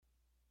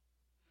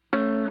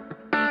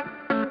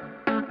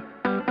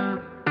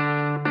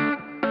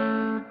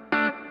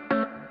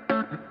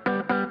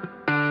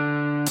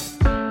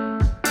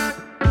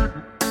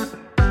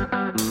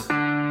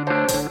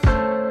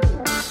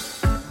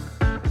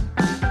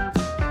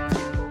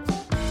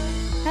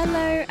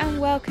Hello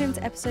and welcome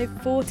to episode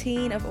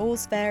 14 of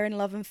All's Fair in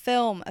Love and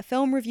Film, a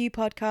film review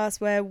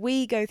podcast where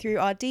we go through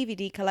our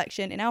DVD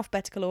collection in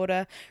alphabetical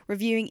order,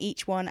 reviewing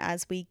each one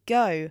as we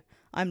go.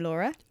 I'm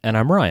Laura. And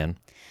I'm Ryan.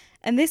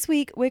 And this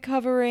week we're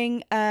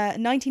covering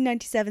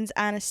 1997's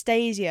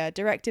Anastasia,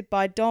 directed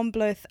by Don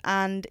Bluth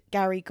and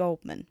Gary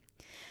Goldman.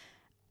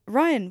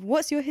 Ryan,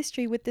 what's your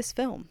history with this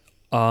film?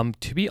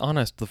 To be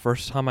honest, the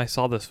first time I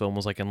saw this film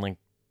was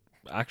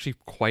actually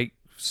quite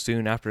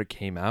soon after it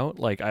came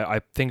out. I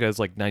think it was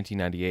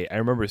 1998. I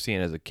remember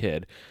seeing it as a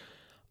kid.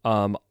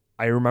 I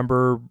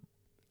remember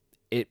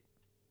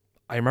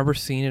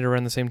seeing it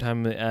around the same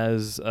time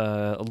as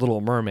A Little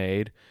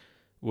Mermaid,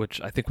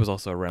 which I think was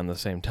also around the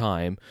same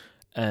time.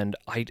 And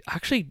I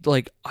actually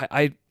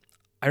I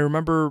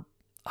remember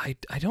I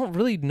don't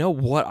really know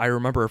what I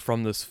remember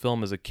from this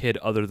film as a kid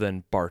other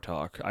than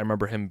Bartok. I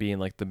remember him being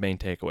the main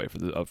takeaway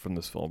from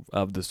this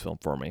film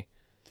for me.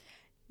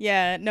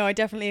 Yeah, no, I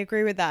definitely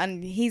agree with that.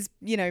 And he's,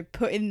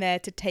 put in there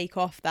to take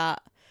off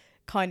that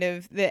kind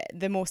of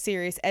the more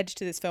serious edge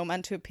to this film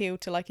and to appeal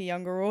to a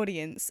younger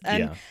audience.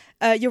 And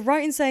you're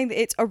right in saying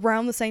that it's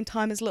around the same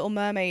time as Little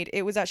Mermaid.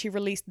 It was actually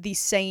released the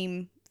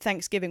same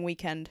Thanksgiving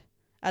weekend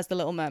as The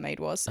Little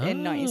Mermaid was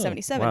in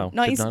 1977. Wow. Did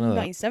not know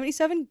that.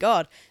 1977?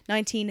 God.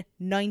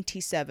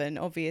 1997,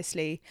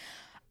 obviously.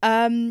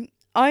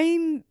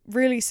 I'm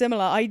really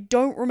similar. I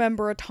don't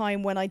remember a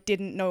time when I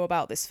didn't know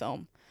about this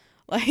film.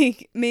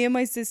 Me and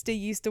my sister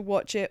used to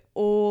watch it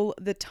all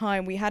the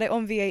time. We had it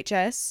on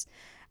VHS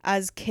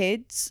as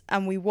kids,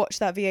 and we watched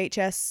that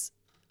VHS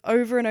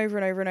over and over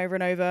and over and over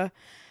and over.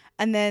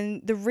 And then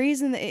the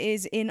reason that it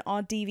is in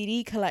our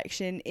DVD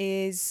collection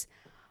is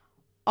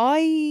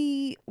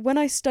when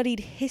I studied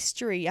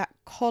history at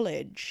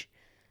college,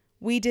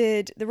 we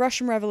did the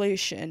Russian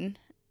Revolution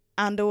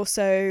and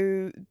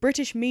also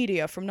British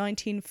media from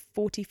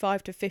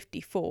 1945 to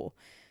 54.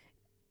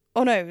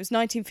 Oh no, it was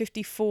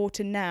 1954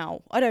 to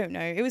now. I don't know.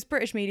 It was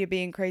British media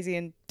being crazy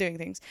and doing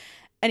things.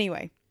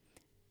 Anyway,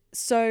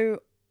 so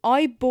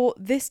I bought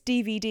this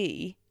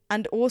DVD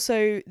and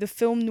also the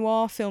film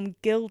noir film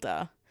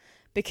Gilda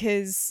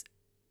because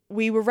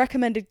we were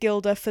recommended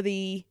Gilda for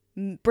the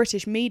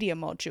British media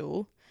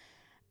module,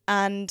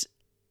 and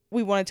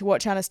we wanted to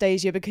watch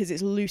Anastasia because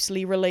it's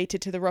loosely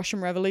related to the Russian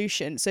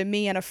Revolution. So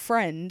me and a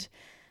friend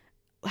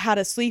had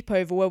a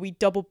sleepover where we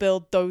double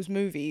billed those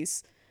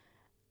movies.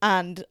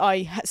 And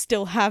I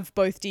still have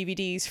both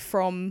DVDs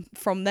from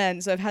then.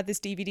 So I've had this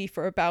DVD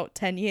for about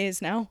 10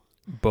 years now.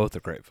 Both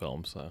are great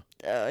films, so.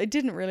 I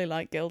didn't really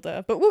like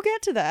Gilda, but we'll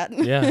get to that.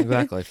 Yeah,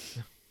 exactly.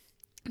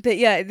 But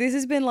yeah, this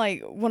has been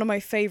one of my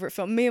favorite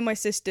films. Me and my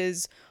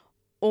sisters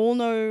all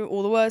know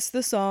all the words to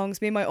the songs.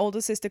 Me and my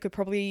older sister could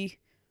probably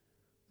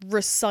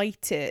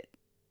recite it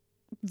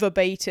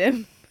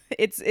verbatim.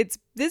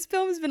 This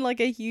film has been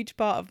a huge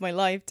part of my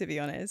life, to be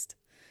honest.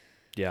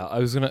 Yeah, I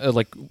was gonna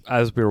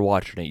as we were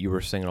watching it, you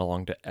were singing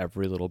along to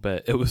every little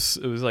bit. It was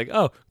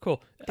oh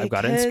cool, I've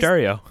got it in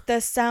stereo. The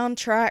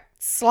soundtrack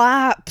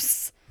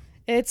slaps.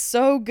 It's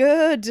so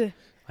good.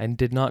 I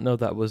did not know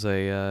that was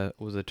a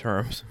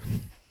term.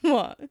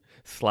 What?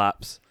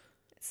 Slaps.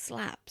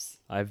 Slaps.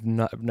 I've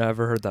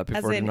never heard that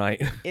before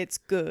tonight. It's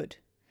good.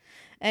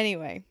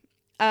 Anyway,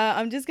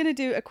 I'm just gonna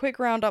do a quick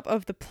roundup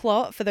of the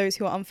plot for those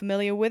who are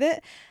unfamiliar with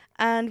it,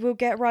 and we'll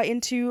get right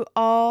into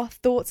our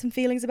thoughts and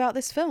feelings about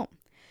this film.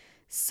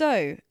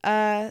 So,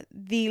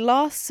 the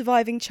last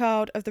surviving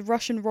child of the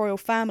Russian royal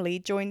family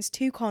joins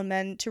two con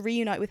men to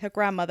reunite with her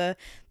grandmother,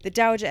 the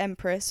Dowager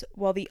Empress,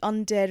 while the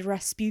undead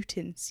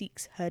Rasputin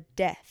seeks her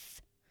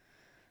death.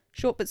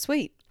 Short but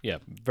sweet. Yeah,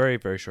 very,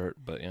 very short,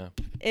 but yeah.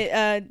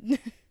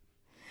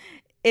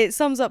 It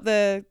sums up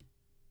the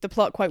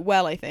plot quite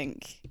well, I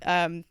think,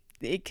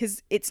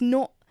 because it's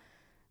not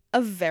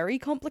a very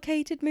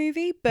complicated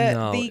movie,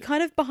 but the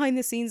kind of behind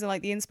the scenes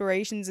and the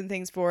inspirations and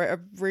things for it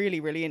are really,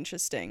 really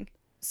interesting.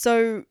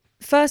 So,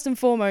 first and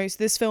foremost,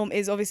 this film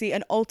is obviously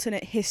an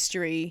alternate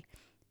history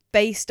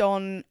based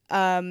on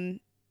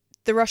the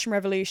Russian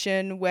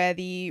Revolution, where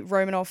the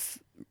Romanov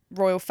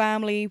royal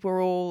family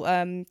were all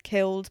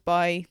killed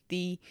by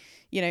the,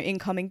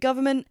 incoming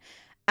government.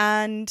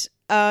 And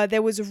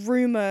there was a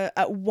rumor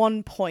at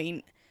one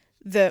point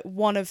that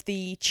one of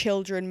the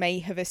children may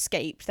have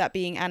escaped, that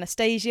being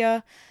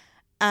Anastasia.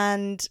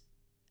 And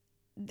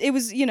it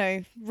was,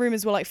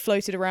 rumors were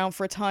floated around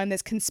for a time.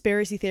 There's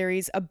conspiracy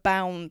theories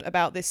abound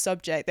about this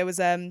subject. There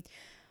was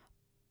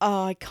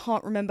I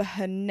can't remember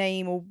her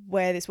name or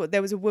where this was.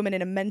 There was a woman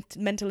in a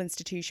mental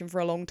institution for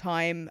a long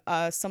time,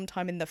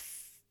 sometime in the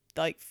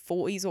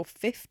 40s or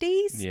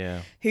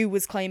 50s, who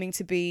was claiming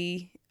to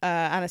be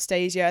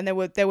Anastasia, and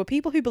there were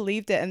people who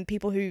believed it and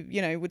people who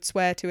would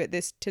swear to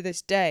it to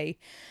this day.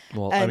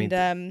 Well, and,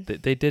 I mean,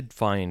 they did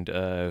find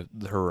her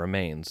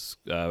remains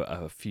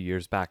a few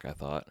years back, I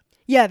thought.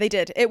 Yeah, they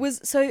did. It was,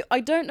 so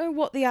I don't know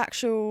what the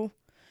actual,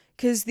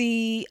 because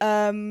the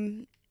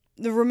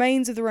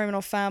remains of the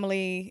Romanov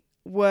family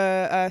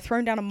were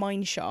thrown down a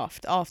mine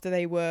shaft after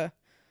they were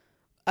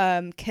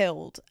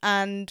killed,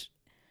 and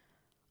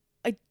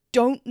I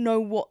don't know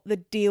what the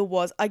deal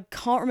was. I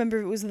can't remember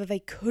if it was that they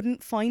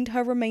couldn't find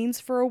her remains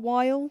for a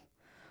while,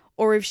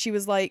 or if she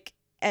was like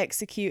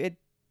executed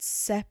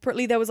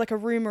separately. There was like a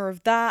rumor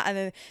of that, and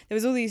then there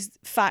was all these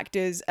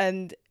factors,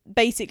 and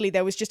basically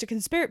there was just a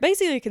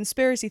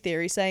conspiracy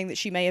theory saying that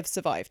she may have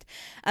survived.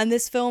 And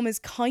this film is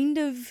kind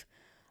of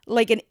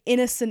like an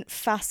innocent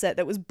facet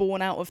that was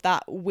born out of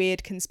that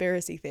weird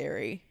conspiracy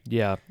theory.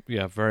 Yeah,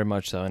 very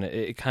much so. And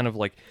it kind of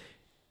like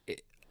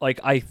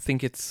I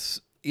think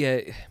it's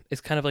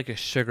kind of like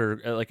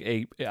a like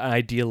an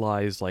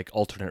idealized like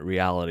alternate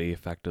reality,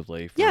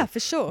 effectively. For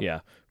sure.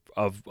 Yeah,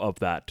 of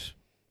that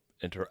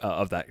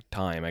of that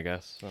time, I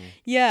guess.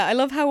 Yeah, I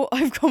love how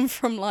I've gone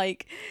from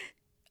like,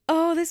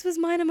 oh, this was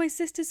mine and my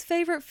sister's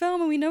favorite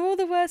film, and we know all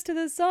the words to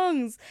the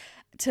songs,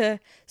 to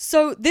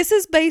so this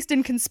is based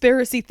in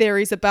conspiracy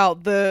theories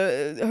about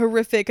the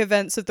horrific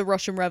events of the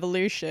Russian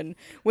Revolution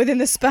within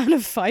the span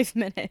of 5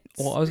 minutes.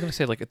 Well, I was gonna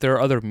say, like, there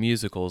are other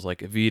musicals like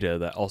Evita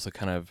that also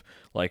kind of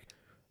like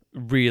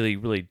really,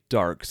 really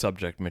dark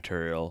subject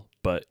material,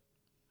 but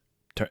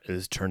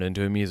is turned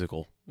into a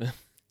musical.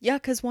 Yeah,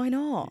 because why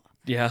not?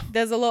 Yeah.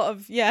 There's a lot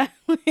of,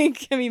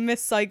 like, I mean,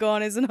 Miss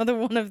Saigon is another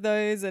one of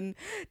those, and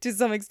to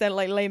some extent,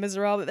 like, Les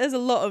Miserables. But there's a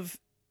lot of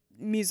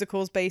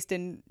musicals based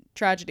in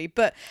tragedy.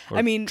 But,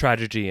 I mean...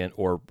 Tragedy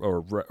or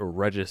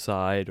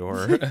regicide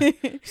or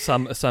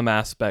some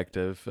aspect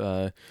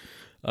of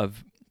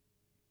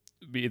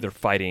either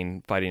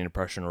fighting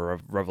oppression or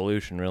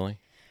revolution, really.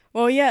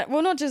 Well, yeah.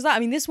 Well, not just that. I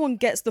mean, this one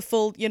gets the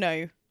full,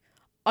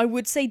 I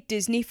would say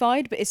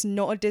Disney-fied, but it's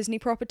not a Disney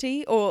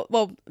property. Or,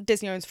 well,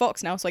 Disney owns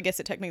Fox now, so I guess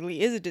it technically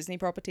is a Disney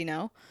property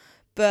now.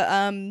 But,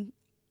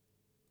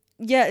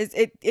 yeah,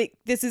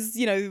 this is,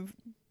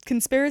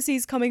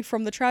 conspiracies coming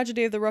from the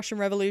tragedy of the Russian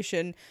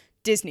Revolution,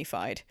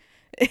 Disney-fied,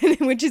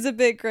 which is a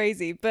bit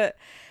crazy. But,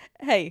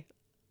 hey,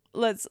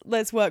 let's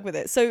work with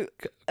it. So,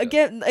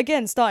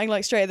 again, starting,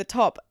 like, straight at the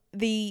top,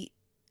 the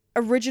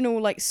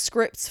original, like,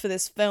 scripts for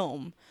this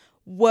film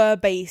were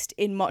based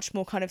in much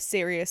more kind of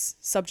serious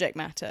subject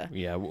matter.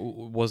 Yeah,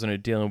 wasn't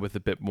it dealing with a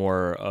bit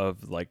more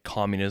of like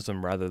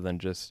communism rather than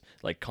just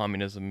like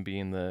communism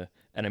being the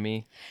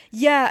enemy?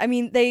 Yeah, I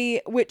mean,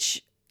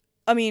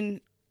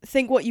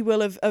 think what you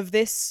will of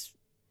this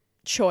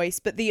choice,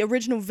 but the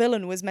original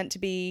villain was meant to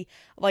be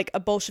like a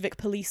Bolshevik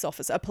police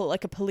officer,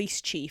 like a police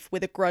chief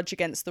with a grudge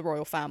against the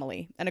royal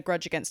family and a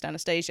grudge against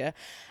Anastasia.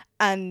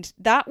 And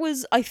that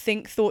was, I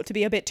think, thought to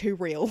be a bit too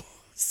real.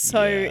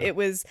 So it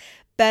was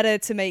better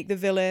to make the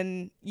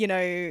villain,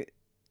 a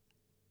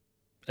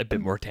bit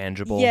more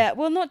tangible. Yeah,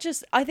 well, not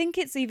just, I think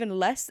it's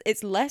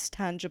less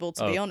tangible,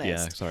 to be honest.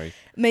 Yeah, sorry.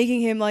 Making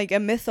him like a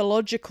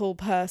mythological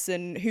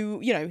person who,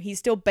 he's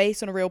still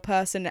based on a real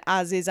person,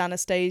 as is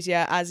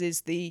Anastasia, as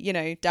is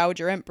the,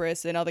 Dowager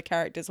Empress and other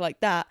characters like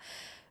that.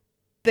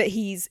 But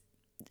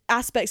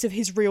aspects of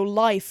his real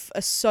life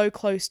are so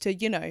close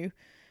to,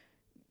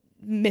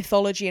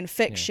 mythology and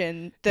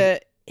fiction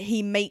that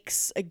he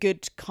makes a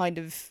good kind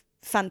of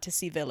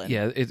fantasy villain.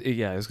 Yeah,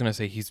 I was gonna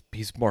say he's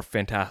more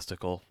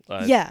fantastical.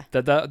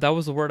 That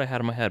was the word I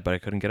had in my head, but I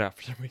couldn't get out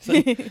for some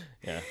reason.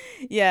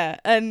 Yeah,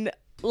 and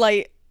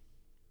like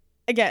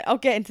again, I'll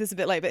get into this a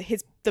bit later,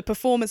 but the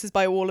performances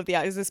by all of the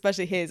actors,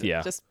 especially his,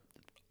 just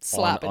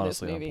slap in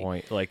this movie. On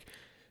point. Like,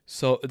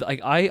 so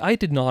like I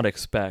did not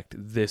expect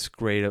this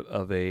great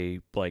of a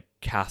like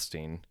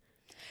casting.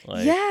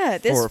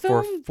 Like, this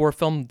film for a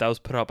film that was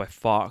put out by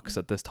Fox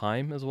at this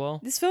time as well.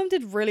 This film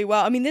did really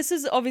well. I mean, this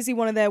is obviously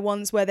one of their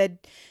ones where they're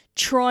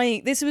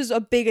trying. This was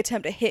a big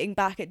attempt at hitting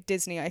back at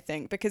Disney, I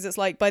think, because it's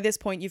like by this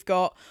point you've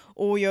got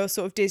all your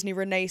sort of Disney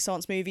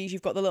Renaissance movies.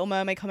 You've got The Little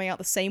Mermaid coming out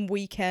the same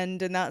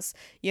weekend, and that's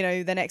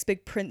the next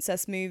big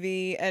princess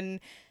movie. And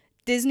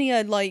Disney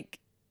are like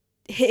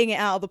hitting it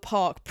out of the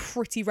park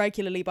pretty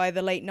regularly by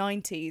the late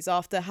 90s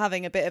after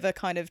having a bit of a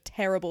kind of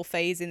terrible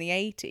phase in the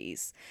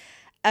 80s.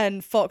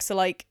 And Fox are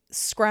like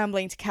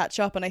scrambling to catch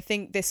up, and I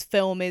think this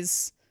film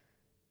is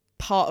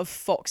part of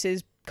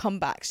Fox's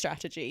comeback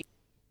strategy.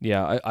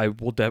 Yeah, I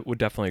would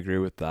definitely agree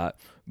with that,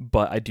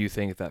 but I do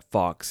think that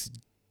Fox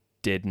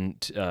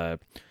didn't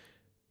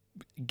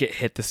get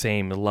hit the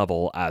same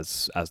level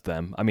as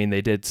them. I mean,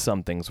 they did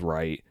some things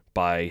right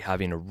by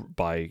having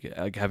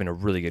a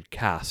really good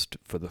cast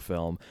for the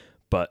film,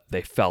 but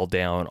they fell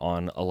down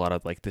on a lot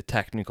of like the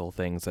technical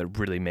things that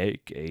really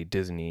make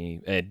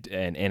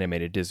an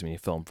animated Disney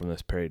film from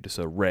this period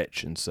so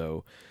rich and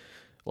so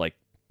like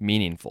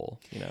meaningful,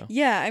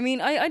 Yeah, I mean,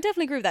 I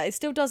definitely agree with that. It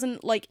still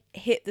doesn't like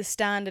hit the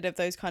standard of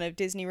those kind of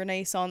Disney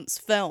Renaissance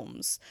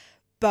films,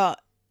 but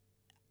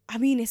I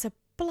mean, it's a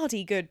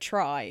bloody good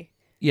try.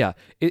 Yeah,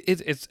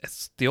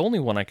 it's the only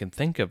one I can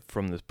think of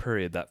from this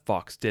period that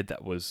Fox did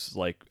that was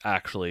like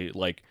actually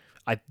like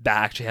that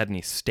actually had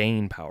any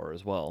staying power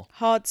as well.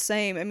 Hard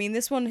same. I mean,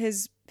 this one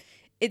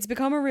it's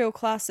become a real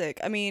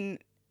classic. I mean,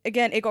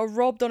 again, it got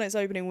robbed on its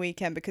opening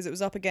weekend because it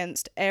was up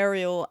against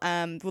Ariel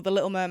and The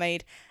Little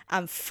Mermaid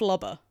and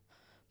Flubber.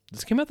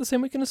 This came out the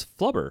same weekend as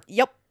Flubber.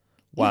 Yep.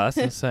 Wow, that's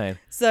insane.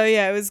 So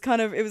yeah, it was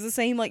the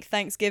same like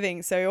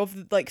Thanksgiving. So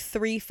of like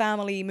 3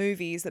 family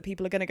movies that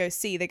people are going to go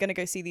see, they're going to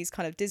go see these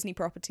kind of Disney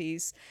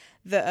properties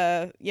that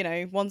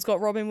are, one's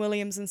got Robin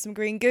Williams and some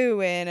green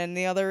goo in, and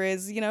the other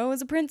is,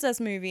 it's a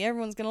princess movie.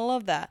 Everyone's going to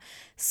love that.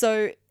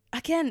 So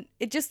again,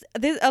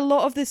 there's a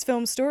lot of this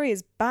film story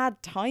is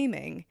bad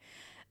timing.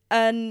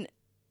 And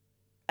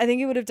I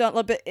think it would have done,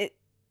 but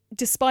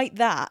despite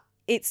that,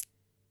 it's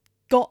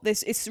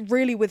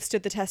really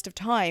withstood the test of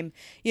time.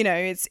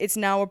 It's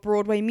now a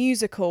Broadway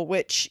musical,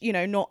 which,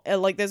 not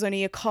like there's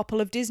only a couple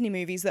of Disney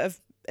movies that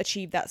have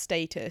achieved that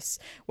status,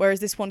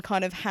 whereas this one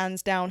kind of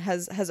hands down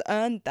has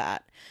earned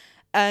that.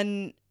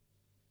 And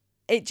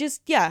it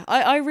just,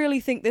 I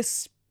really think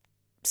this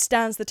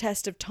stands the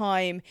test of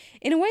time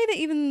in a way that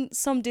even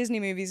some Disney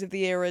movies of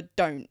the era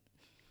don't.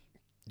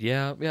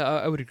 Yeah,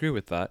 I would agree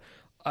with that.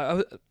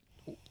 I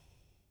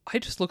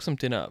just looked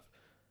something up.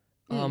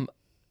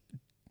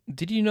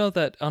 Did you know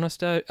that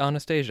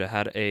Anastasia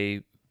had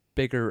a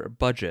bigger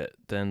budget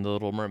than The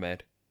Little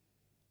Mermaid?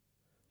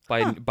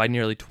 By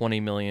nearly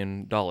 $20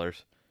 million.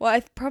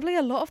 Well, probably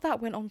a lot of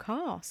that went on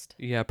cast.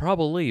 Yeah,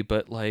 probably,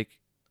 but The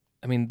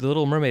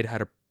Little Mermaid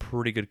had a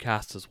pretty good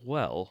cast as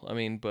well.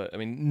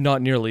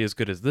 Not nearly as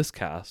good as this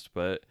cast,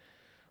 but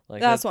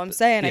that's what I'm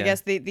saying. Yeah. I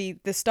guess the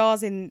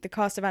stars in the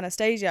cast of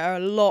Anastasia are a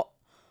lot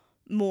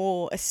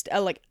more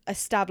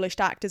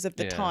established actors of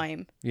the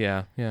time.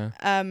 Yeah.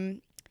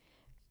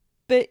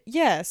 But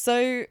yeah,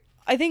 so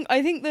I think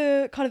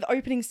the kind of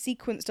opening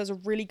sequence does a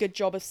really good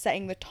job of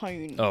setting the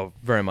tone. Oh,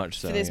 very much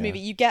so. For this movie,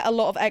 you get a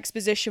lot of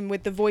exposition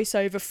with the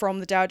voiceover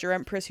from the Dowager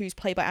Empress, who's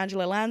played by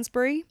Angela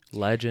Lansbury.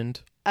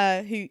 Legend.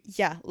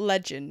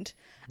 Legend,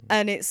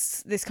 and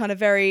it's this kind of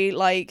very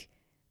like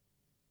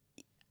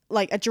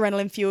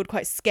adrenaline fueled,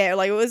 quite scary.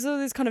 Like it was all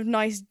this kind of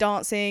nice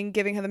dancing,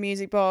 giving her the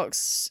music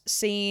box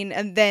scene,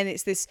 and then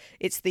it's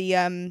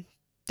the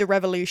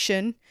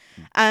revolution,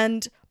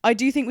 and I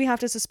do think we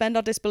have to suspend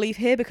our disbelief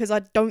here because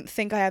I don't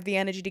think I have the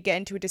energy to get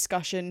into a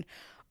discussion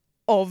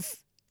of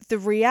the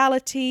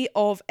reality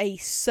of a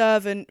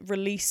servant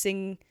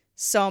releasing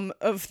some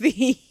of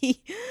the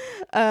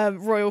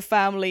royal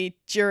family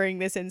during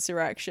this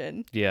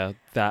insurrection. Yeah,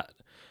 that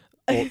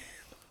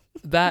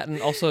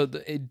and also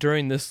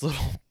during this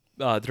little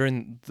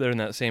during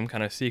that same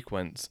kind of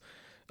sequence,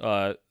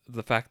 the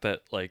fact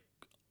that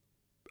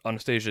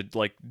Anastasia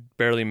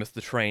barely missed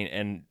the train,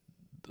 and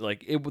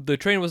the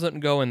train wasn't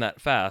going that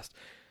fast.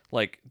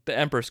 The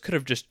Empress could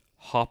have just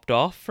hopped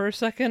off for a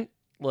second.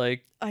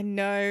 I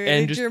know,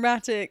 and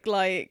dramatic.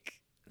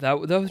 That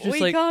was just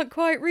we can't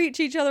quite reach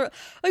each other.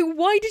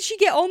 Why did she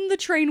get on the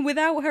train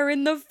without her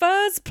in the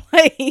first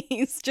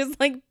place? Just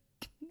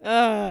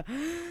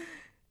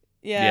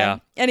yeah.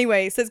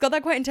 Anyway, so it's got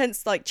that quite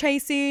intense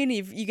chase scene.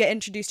 You get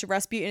introduced to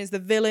Rasputin as the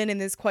villain, and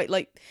there's quite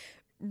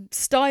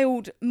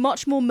styled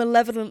much more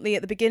malevolently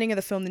at the beginning of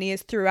the film than he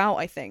is throughout.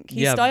 I think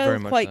he's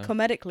styled quite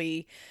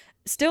comedically.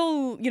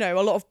 Still, a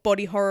lot of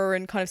body horror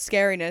and kind of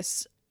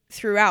scariness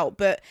throughout,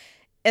 but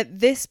at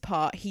this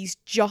part, he's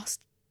just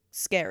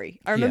scary.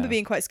 I remember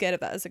being quite scared of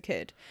that as a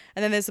kid.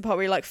 And then there's the part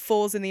where he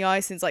falls in the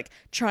ice and is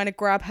trying to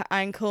grab her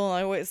ankle.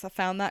 I always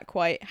found that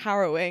quite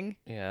harrowing.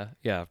 Yeah,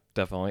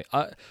 definitely.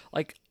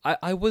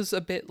 I was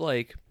a bit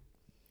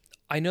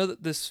I know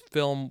that this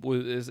film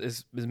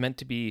is meant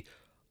to be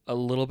a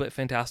little bit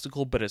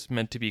fantastical, but it's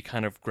meant to be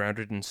kind of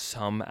grounded in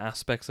some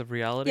aspects of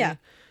reality. Yeah.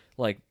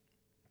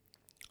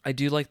 I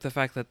do like the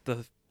fact that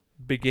the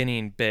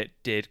beginning bit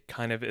did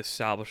kind of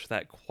establish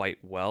that quite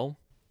well.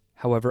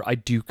 However, I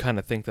do kind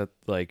of think that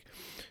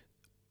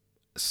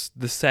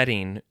the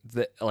setting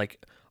that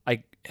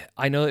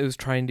I know it was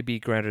trying to be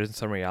grounded in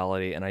some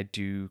reality, and I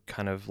do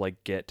kind of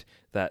get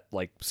that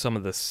some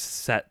of the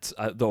sets,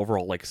 the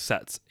overall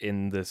sets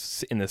in the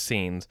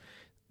scenes,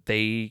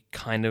 they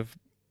kind of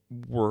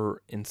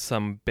were in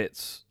some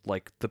bits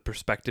the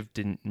perspective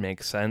didn't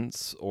make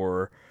sense,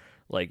 or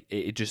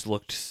it just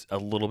looked a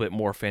little bit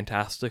more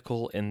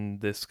fantastical in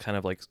this kind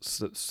of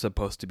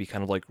supposed to be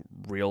kind of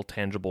real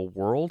tangible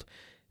world,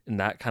 and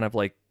that kind of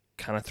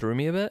threw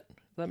me a bit.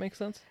 Does that make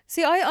sense?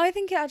 See, I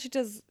think it actually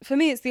does. For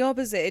me, it's the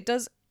opposite. It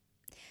does.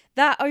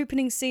 That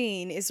opening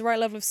scene is the right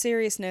level of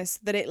seriousness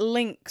that it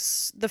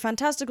links the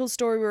fantastical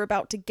story we're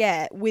about to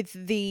get with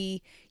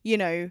the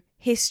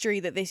history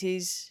that this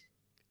is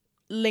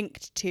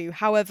linked to,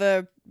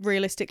 however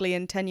realistically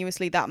and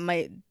tenuously that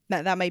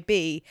may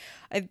be.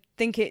 I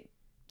think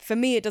for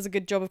me it does a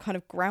good job of kind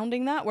of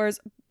grounding that, whereas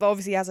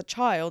obviously as a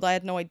child I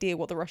had no idea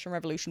what the Russian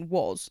Revolution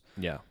was.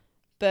 Yeah.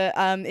 But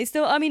it's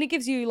still, it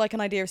gives you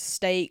an idea of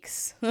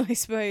stakes, I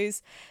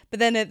suppose. But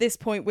then at this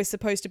point we're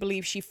supposed to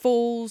believe she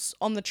falls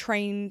on the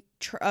train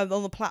on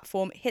the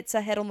platform, hits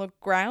her head on the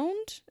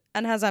ground,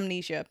 and has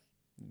amnesia.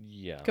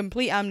 Yeah.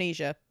 Complete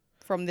amnesia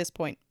from this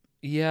point.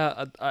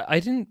 Yeah,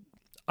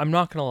 I'm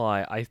not gonna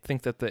lie. I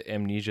think that the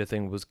amnesia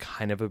thing was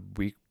kind of a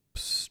weak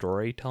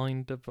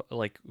storytelling,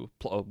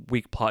 a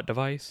weak plot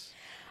device.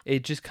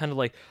 It just kind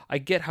of I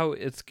get how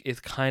it's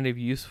kind of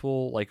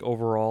useful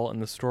overall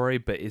in the story,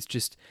 but it's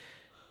just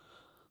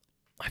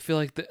I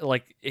feel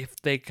like if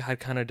they had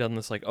kind of done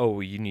this, like, oh,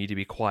 you need to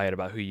be quiet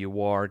about who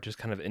you are, just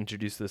kind of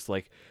introduce this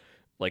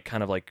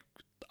kind of like,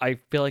 I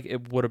feel like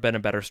it would have been a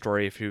better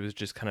story if he was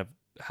just kind of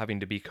having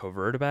to be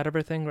covert about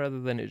everything rather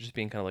than it just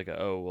being kind of like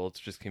oh, well, it's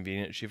just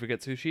convenient she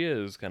forgets who she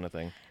is kind of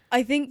thing.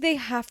 I think they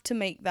have to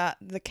make that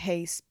the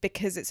case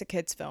because it's a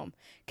kids film.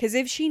 Because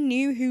if she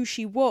knew who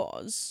she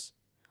was,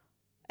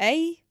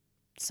 A,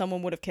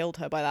 someone would have killed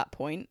her by that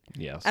point.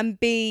 Yes. And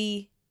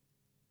B,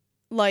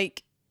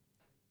 like,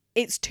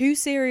 it's too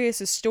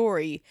serious a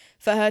story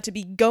for her to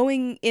be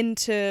going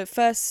into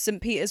first St.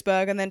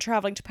 Petersburg and then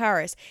traveling to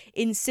Paris,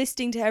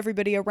 insisting to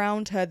everybody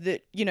around her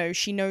that, you know,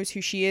 she knows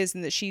who she is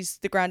and that she's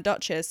the Grand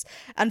Duchess,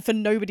 and for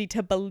nobody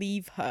to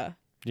believe her.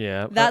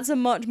 Yeah. That's a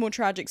much more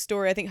tragic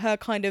story. I think her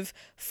kind of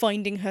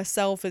finding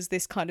herself as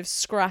this kind of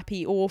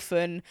scrappy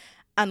orphan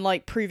and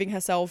like proving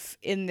herself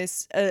in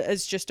this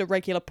as just a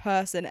regular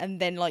person, and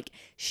then like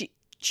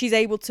she's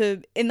able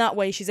to, in that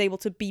way, she's able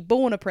to be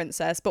born a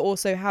princess, but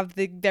also have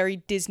the very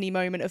Disney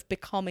moment of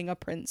becoming a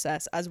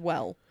princess as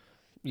well.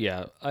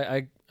 Yeah,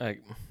 I get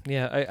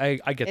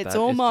that. It's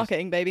all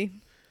marketing, baby.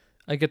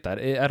 I get that.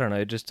 I don't know.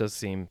 It just does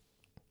seem,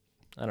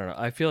 I don't know.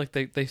 I feel like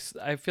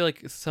I feel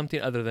like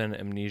something other than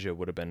amnesia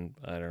would have been,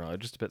 I don't know,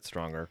 just a bit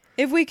stronger.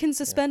 If we can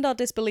suspend our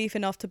disbelief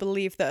enough to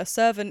believe that a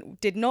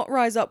servant did not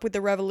rise up with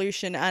the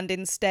revolution and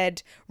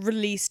instead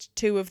released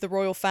two of the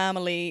royal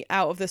family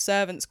out of the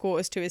servants'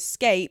 quarters to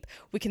escape,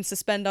 we can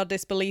suspend our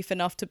disbelief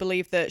enough to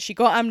believe that she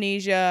got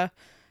amnesia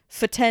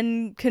for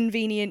 10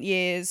 convenient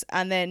years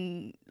and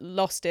then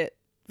lost it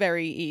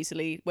very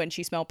easily when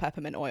she smelled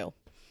peppermint oil.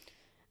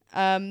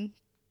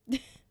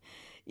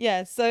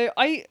 Yeah, so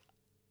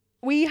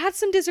we had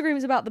some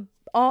disagreements about the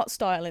art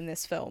style in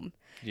this film.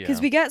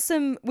 Because we get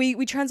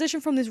we transition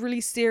from this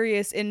really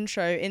serious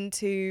intro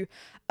into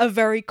a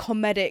very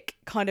comedic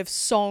kind of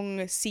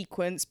song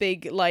sequence,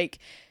 big like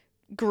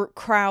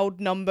crowd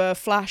number,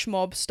 flash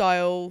mob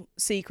style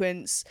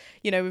sequence.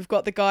 You know, we've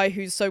got the guy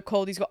who's so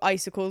cold he's got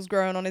icicles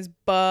growing on his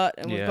butt,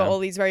 and we've got all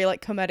these very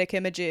like comedic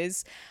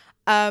images.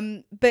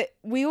 But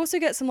we also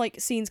get some like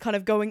scenes kind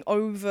of going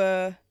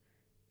over,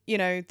 you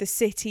know, the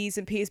cities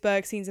and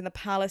Petersburg scenes in the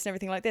palace and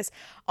everything like this.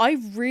 I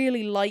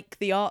really like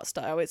the art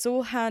style. It's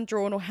all hand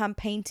drawn or hand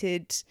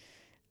painted,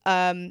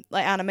 like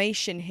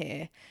animation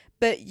here.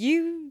 But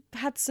you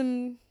had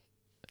some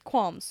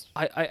qualms.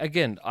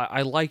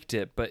 I liked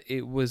it, but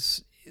it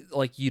was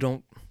like, you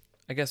don't,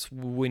 I guess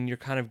when you're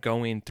kind of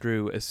going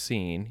through a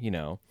scene, you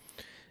know,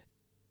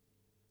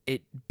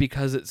 it,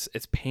 because it's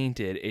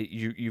painted,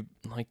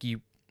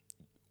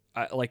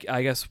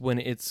 I guess when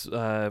it's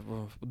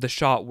the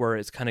shot where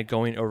it's kind of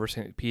going over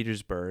St.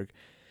 Petersburg,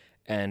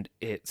 and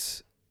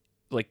it's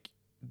like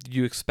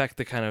you expect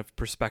the kind of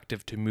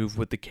perspective to move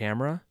with the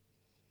camera,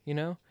 you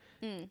know.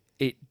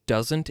 It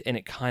doesn't, and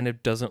it kind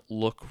of doesn't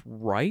look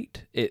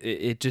right.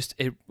 It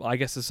I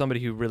guess as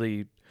somebody who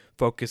really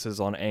focuses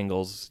on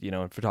angles, you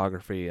know, in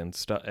photography and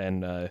stuff,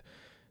 and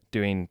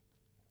doing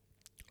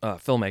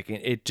filmmaking,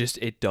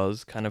 it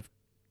does kind of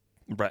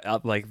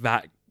like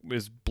that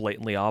is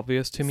blatantly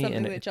obvious to me,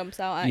 something and that jumps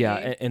out at you.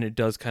 And it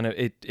does kind of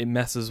it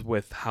messes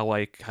with how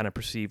I kind of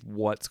perceive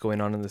what's going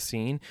on in the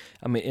scene.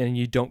 I mean, and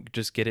you don't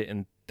just get it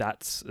in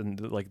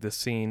like the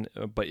scene,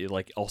 but you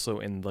like also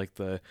in like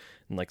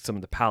some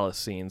of the palace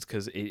scenes,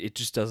 because it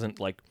just doesn't,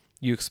 like,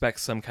 you expect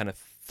some kind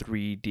of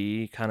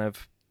 3D kind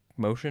of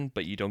motion,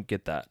 but you don't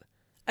get that.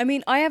 I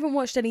mean, I haven't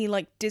watched any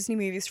like Disney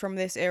movies from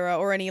this era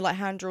or any like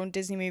hand-drawn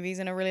Disney movies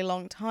in a really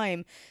long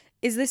time.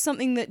 Is this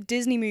something that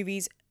Disney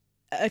movies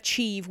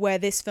achieve where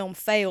this film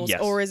fails?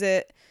 Yes. Or is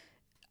it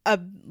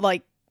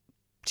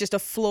just a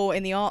flaw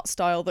in the art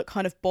style that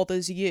kind of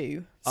bothers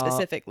you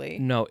specifically?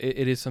 No,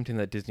 it is something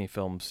that Disney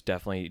films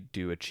definitely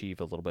do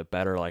achieve a little bit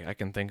better. Like, I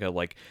can think of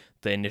like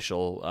the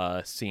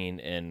initial scene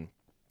in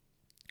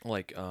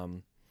like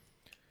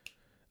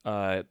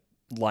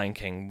Lion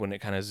King, when it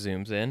kind of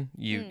zooms in,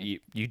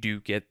 you do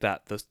get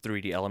that those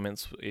 3D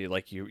elements,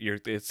 like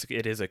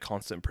it is a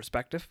constant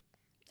perspective.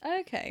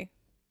 Okay.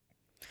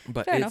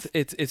 But Fair enough.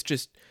 It's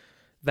just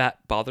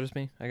that bothers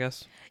me, I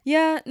guess.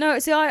 Yeah, no,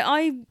 see,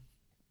 I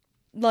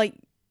like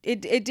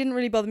it didn't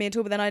really bother me at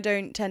all, but then I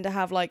don't tend to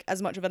have like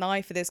as much of an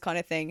eye for this kind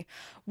of thing.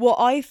 What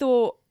I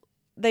thought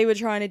they were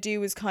trying to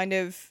do was kind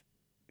of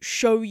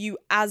show you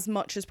as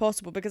much as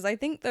possible, because I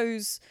think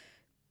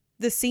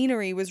the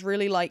scenery was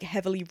really like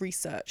heavily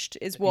researched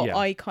is what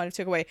I kind of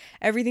took away.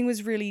 Everything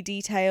was really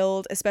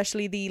detailed,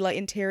 especially the like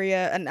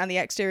interior and the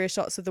exterior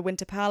shots of the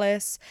Winter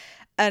Palace,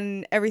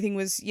 and everything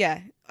was,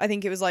 I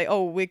think it was like,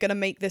 oh, we're going to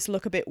make this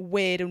look a bit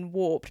weird and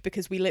warped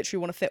because we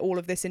literally want to fit all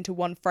of this into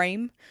one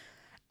frame,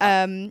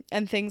 and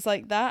things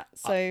like that.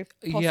 So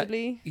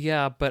possibly.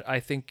 Yeah, but I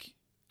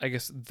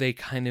guess they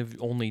kind of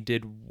only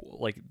did,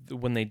 like,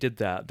 when they did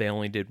that, they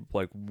only did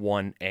like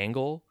one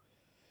angle.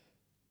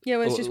 Yeah,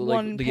 well, it's just like,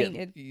 one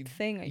painted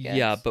thing, I guess.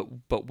 Yeah,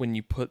 but when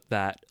you put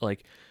that,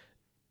 like,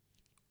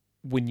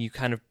 when you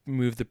kind of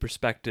move the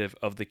perspective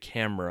of the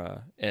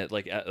camera, at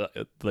like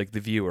the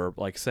viewer,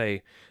 like,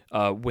 say,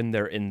 when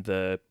they're in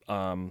the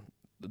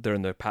they're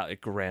in the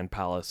Grand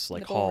Palace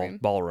like ballroom.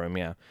 ballroom,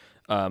 yeah.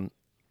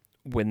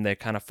 When they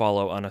kind of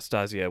follow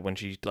Anastasia when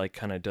she like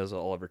kind of does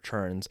all of her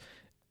turns,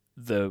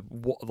 the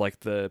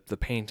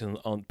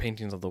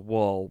paintings of the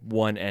wall,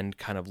 one end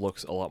kind of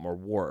looks a lot more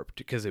warped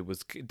because it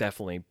was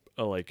definitely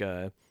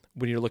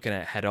when you're looking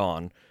at it head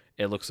on,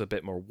 it looks a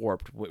bit more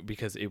warped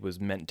because it was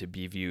meant to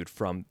be viewed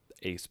from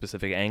a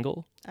specific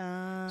angle.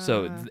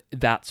 So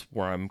that's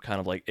where I'm kind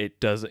of like,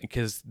 it doesn't,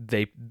 because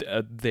they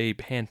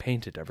hand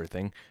painted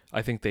everything.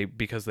 I think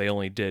because they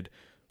only did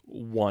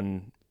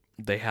one,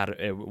 they had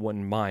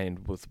one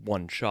mind with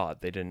one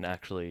shot. They didn't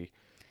actually.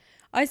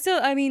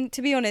 I mean,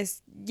 to be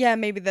honest, yeah,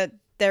 maybe that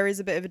there is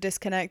a bit of a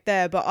disconnect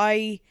there, but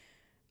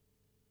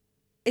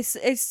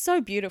it's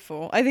so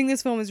beautiful. I think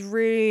this film is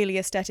really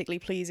aesthetically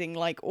pleasing,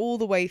 like all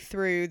the way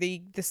through.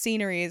 The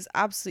scenery is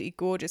absolutely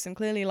gorgeous, and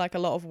clearly like a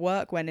lot of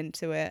work went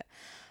into it.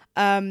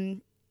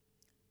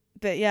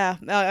 But yeah,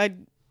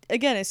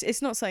 again,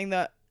 it's not something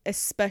that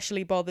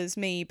especially bothers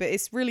me, but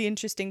it's really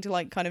interesting to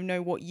like kind of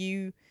know what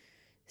you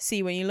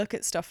see when you look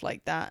at stuff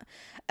like that.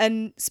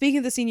 And speaking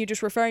of the scene you're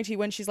just referring to,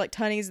 when she's like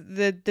turning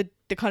the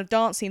kind of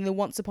dance scene, the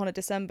Once Upon a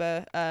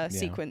December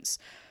sequence,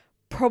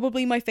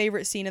 probably my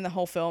favorite scene in the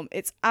whole film.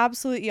 It's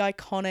absolutely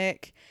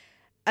iconic,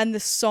 and the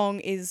song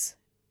is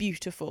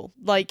beautiful.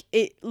 Like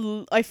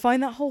I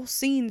find that whole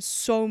scene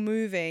so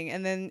moving,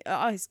 and then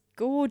it's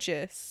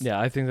gorgeous. Yeah,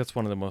 I think that's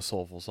one of the most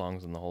soulful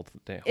songs in the whole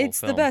film. It's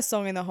the best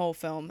song in the whole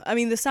film. I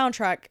mean, the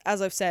soundtrack,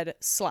 as I've said,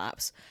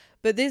 slaps,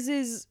 but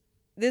this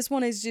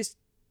one is just,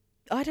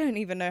 I don't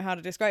even know how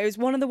to describe it. It was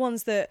one of the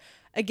ones that,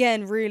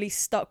 again, really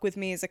stuck with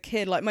me as a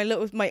kid. Like my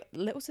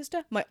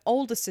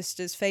older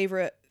sister's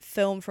favorite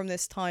film from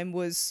this time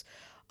was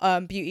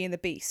Beauty and the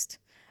Beast.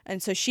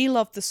 And so she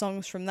loved the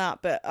songs from that.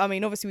 But I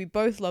mean, obviously we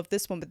both loved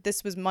this one, but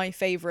this was my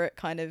favorite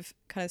kind of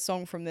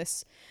song from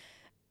this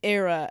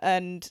era.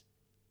 And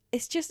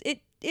it's just,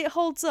 it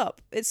holds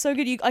up. It's so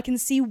good. I can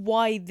see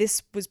why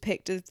this was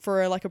picked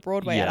for like a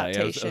Broadway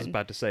adaptation. I was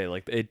about to say,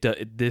 like,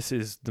 this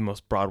is the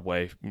most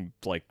Broadway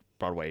film.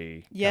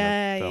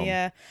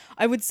 Yeah.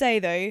 I would say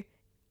though,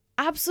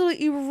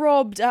 absolutely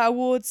robbed at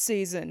awards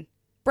season.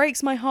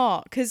 Breaks my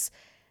heart, because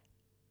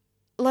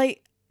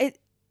like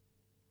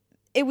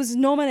it was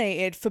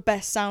nominated for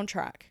best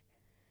soundtrack.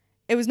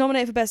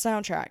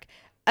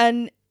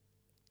 And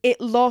it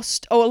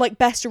lost, or like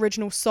best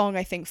original song,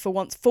 I think, for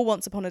Once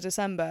Upon a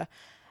December.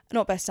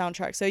 Not best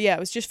soundtrack. So yeah, it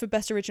was just for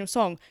best original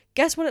song.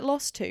 Guess what it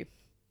lost to?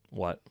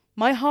 What?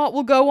 My Heart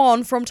Will Go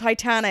On from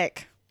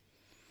Titanic.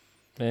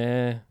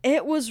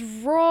 It was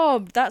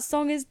robbed. That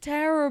song is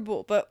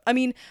terrible. But I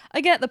mean,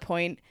 I get the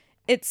point.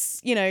 It's,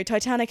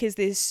 Titanic is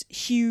this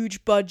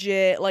huge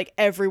budget, like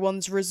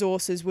everyone's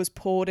resources was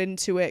poured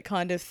into it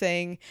kind of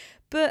thing.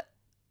 But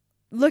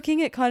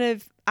looking at kind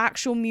of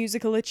actual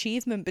musical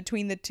achievement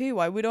between the two,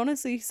 I would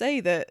honestly say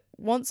that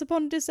Once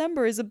Upon a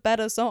December is a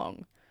better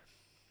song.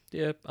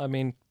 Yeah, I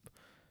mean,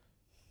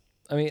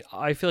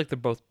 I feel like they're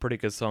both pretty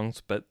good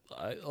songs, but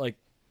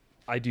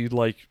I do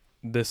like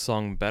this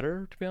song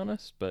better, to be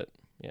honest, but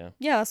yeah.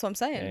 Yeah, that's what I'm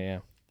saying. Yeah.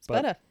 It's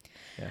better.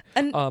 Yeah.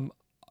 And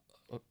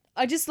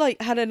I just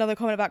had another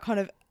comment about kind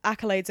of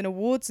accolades and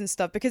awards and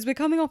stuff, because we're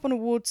coming up on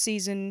awards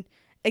season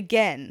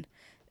again.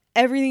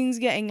 Everything's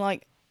getting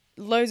like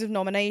loads of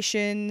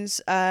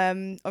nominations.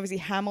 Obviously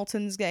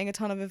Hamilton's getting a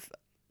ton of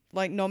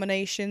like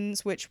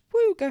nominations, which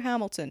woo, go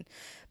Hamilton.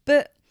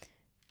 But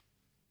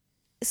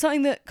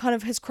something that kind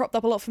of has cropped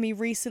up a lot for me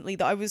recently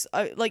that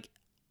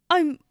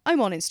I'm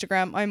on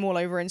Instagram. I'm all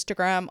over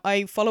Instagram.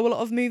 I follow a lot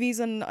of movies,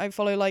 and I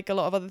follow like a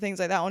lot of other things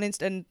like that on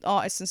and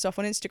artists and stuff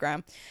on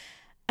Instagram.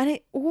 And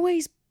it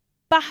always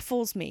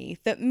baffles me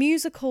that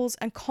musicals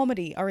and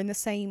comedy are in the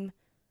same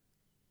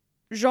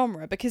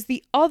genre, because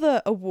the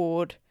other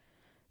award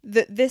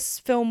that this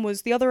film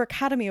was, the other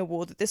Academy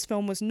Award that this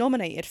film was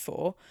nominated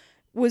for,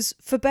 was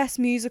for best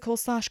musical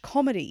 /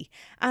 comedy,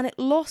 and it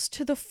lost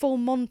to The Full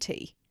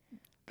Monty.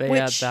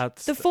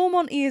 The Full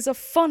Monty is a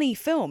funny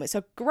film. It's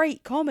a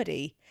great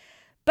comedy.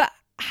 But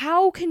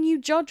how can you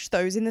judge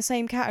those in the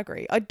same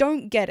category? I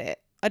don't get it.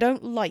 I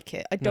don't like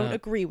it. I don't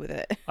agree with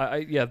it.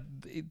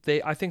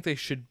 I think they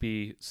should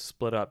be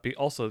split up.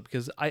 Also,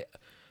 because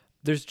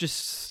there's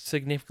just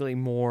significantly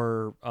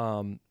more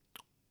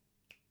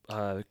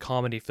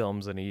comedy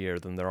films in a year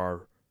than there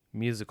are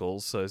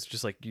musicals. So it's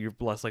just like you're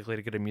less likely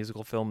to get a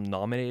musical film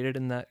nominated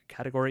in that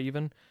category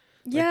even.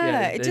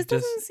 Yeah, it just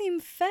doesn't seem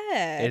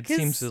fair. It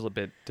seems a little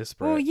bit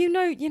disparate. Well, you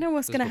know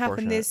what's going to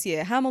happen this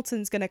year.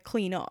 Hamilton's going to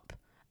clean up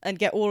and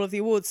get all of the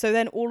awards. So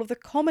then all of the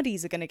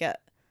comedies are going to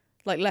get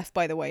like left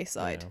by the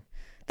wayside. Yeah.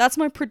 That's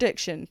my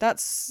prediction.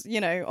 That's,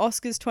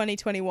 Oscars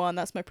 2021.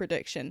 That's my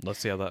prediction. Let's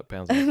see how that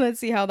pans out. Let's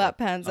see how that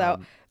pans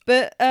out.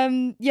 But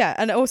yeah,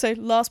 and also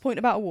last point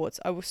about awards.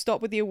 I will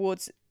stop with the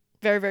awards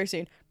very, very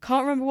soon.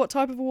 Can't remember what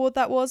type of award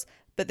that was,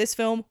 but this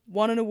film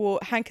won an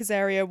award. Hank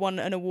Azaria won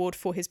an award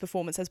for his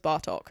performance as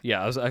Bartok.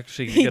 Yeah, I was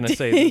actually going to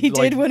say... He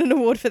did win an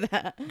award for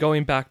that.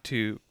 Going back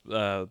to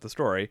the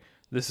story,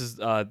 this is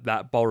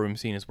that ballroom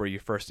scene is where you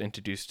first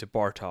introduced to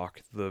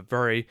Bartok, the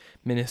very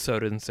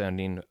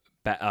Minnesotan-sounding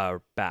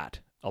bat.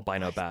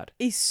 albino bat.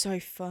 He's so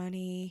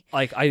funny.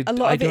 Like a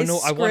lot I of it don't is know.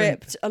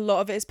 script, a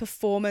lot of it is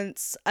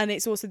performance, and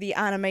it's also the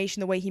animation,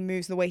 the way he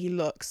moves, the way he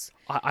looks.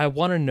 I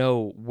want to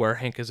know where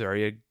Hank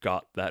Azaria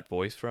got that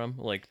voice from.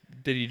 Like,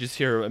 did he just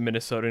hear a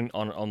Minnesotan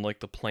on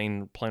like the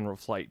plane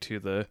flight to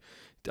the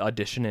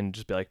audition and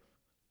just be like,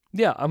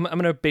 yeah, I'm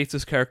gonna base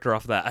this character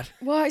off that?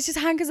 Well, it's just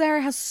Hank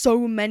Azaria has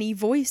so many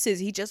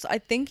voices. I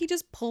think he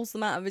just pulls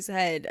them out of his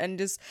head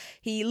and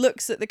he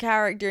looks at the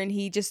character and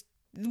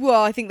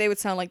I think they would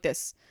sound like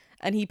this.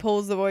 And he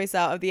pulls the voice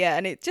out of the air,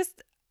 and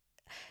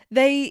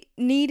they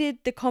needed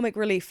the comic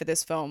relief for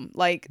this film.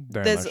 Like,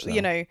 Very much so.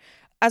 You know,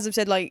 as I've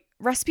said, like,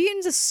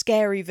 Rasputin's a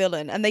scary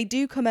villain, and they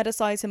do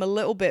comedicize him a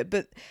little bit,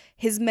 but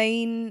his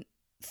main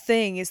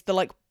thing is the,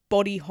 like,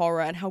 body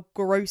horror and how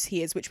gross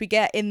he is, which we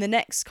get in the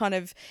next kind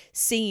of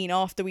scene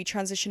after we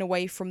transition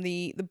away from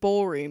the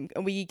ballroom,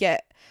 and we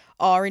get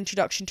our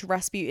introduction to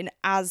Rasputin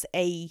as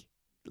a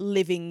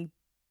living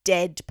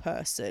dead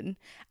person,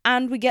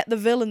 and we get the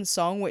villain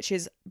song, which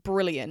is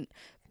brilliant.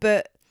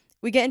 But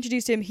we get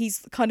introduced to him.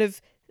 He's kind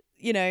of,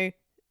 you know,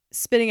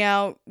 spinning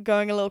out,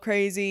 going a little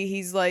crazy.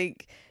 He's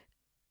like,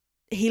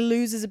 he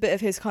loses a bit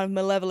of his kind of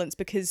malevolence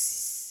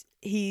because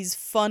he's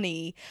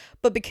funny,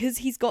 but because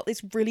he's got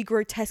this really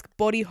grotesque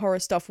body horror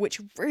stuff,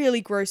 which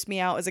really grossed me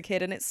out as a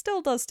kid, and it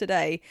still does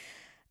today.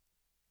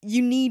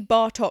 You need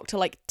Bartok to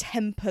like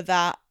temper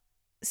that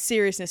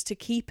seriousness to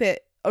keep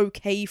it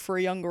okay for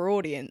a younger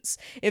audience.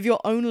 If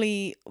your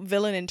only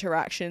villain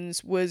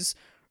interactions was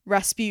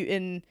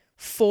Rasputin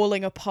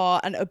falling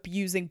apart and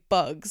abusing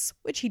bugs,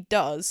 which he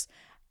does,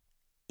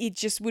 it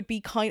just would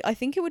be I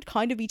think it would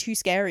kind of be too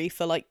scary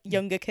for like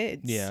younger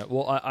kids. Yeah,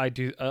 well, I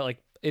do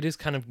like, it is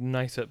kind of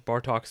nice that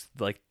Bartok's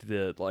like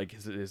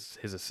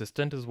his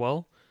assistant as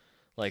well.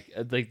 Like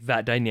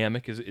that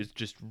dynamic is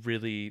just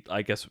really,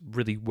 I guess,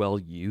 really well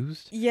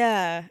used.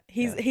 Yeah,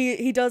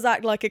 he does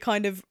act like a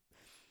kind of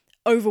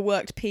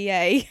overworked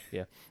PA.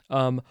 Yeah.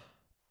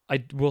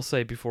 I will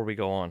say before we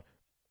go on,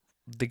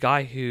 the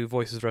guy who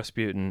voices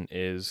Rasputin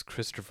is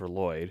Christopher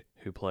Lloyd,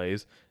 who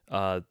plays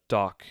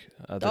Doc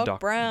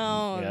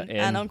Brown,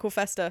 and Uncle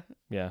Fester.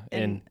 Yeah,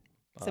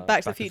 so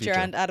Back to the Future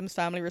and Addams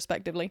Family,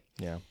 respectively.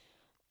 Yeah.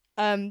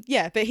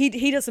 Yeah, but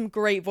he does some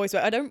great voice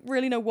work. I don't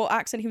really know what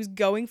accent he was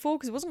going for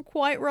because it wasn't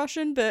quite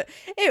Russian, but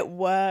it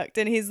worked.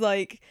 And he's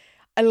like,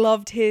 I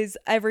loved his,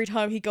 every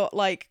time he got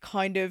like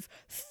kind of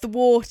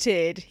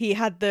thwarted, he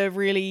had the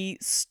really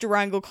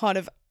strangle kind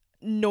of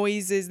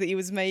noises that he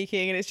was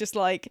making, and it's just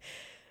like,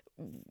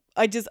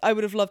 I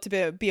would have loved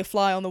to be a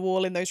fly on the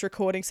wall in those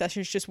recording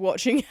sessions, just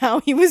watching how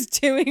he was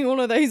doing all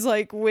of those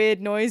like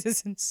weird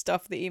noises and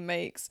stuff that he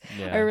makes.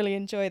 Yeah. I really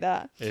enjoy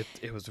that.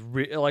 It was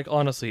like,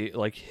 honestly,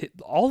 like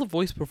all the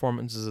voice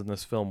performances in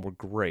this film were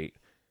great.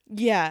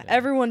 Yeah,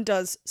 everyone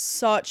does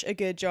such a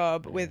good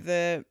job with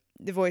the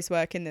voice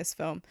work in this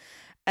film,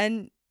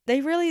 and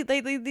they really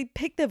they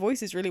pick their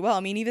voices really well. I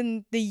mean,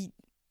 even the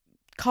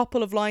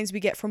couple of lines we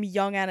get from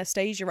young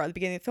Anastasia right at the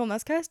beginning of the film,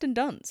 that's Kirsten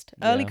Dunst,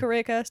 early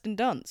career Kirsten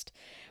Dunst,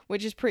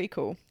 which is pretty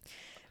cool.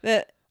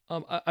 That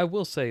I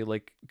will say,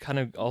 like, kind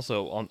of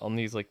also on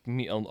these like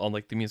on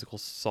like the musical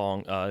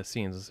song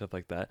scenes and stuff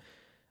like that.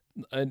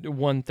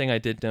 One thing I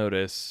did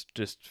notice,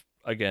 just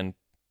again,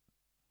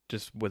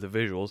 just with the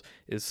visuals,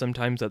 is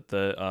sometimes that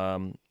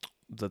the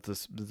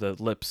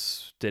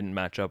lips didn't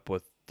match up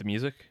with the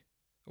music,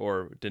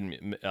 or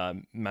didn't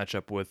match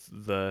up with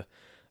the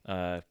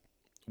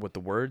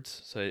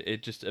words. So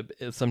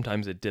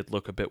sometimes it did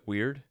look a bit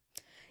weird.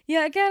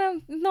 Yeah,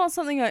 again, not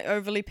something I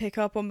overly pick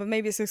up on, but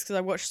maybe it's just because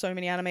I watch so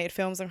many animated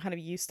films, I'm kind of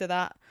used to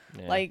that.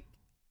 Yeah. Like,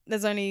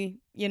 there's only,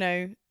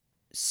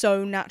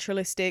 so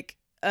naturalistic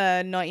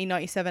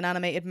 1997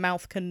 animated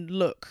mouth can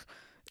look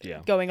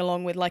going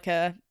along with like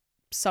a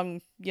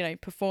sung,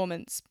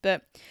 performance.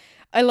 But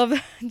I love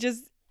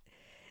just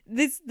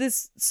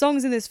this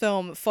songs in this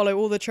film follow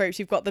all the tropes.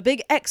 You've got the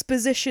big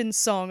exposition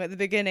song at the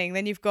beginning,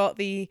 then you've got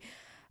the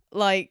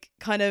like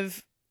kind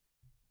of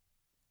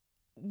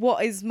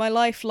what is my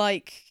life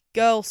like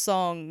girl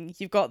song,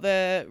 you've got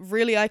the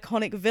really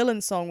iconic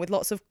villain song with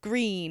lots of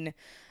green,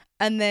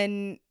 and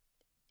then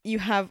you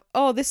have,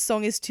 this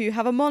song is to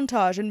have a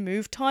montage and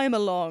move time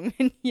along.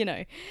 And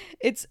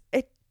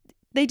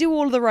they do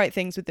all of the right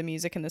things with the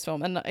music in this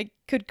film, and I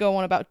could go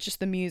on about just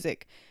the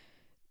music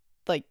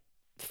like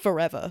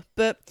forever,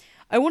 but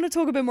I want to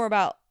talk a bit more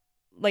about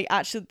like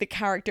actually the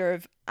character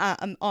of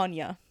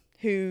Anya,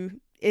 who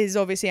is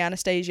obviously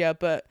Anastasia,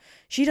 but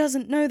she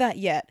doesn't know that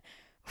yet.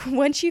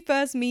 When she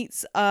first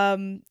meets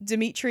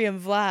Dmitri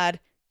and Vlad,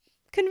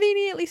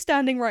 conveniently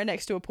standing right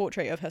next to a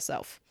portrait of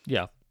herself.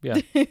 Yeah.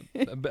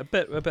 a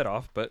bit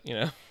off, but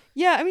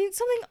Yeah, I mean,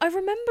 something I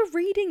remember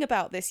reading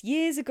about this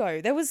years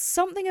ago. There was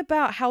something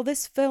about how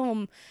this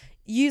film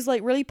used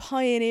like really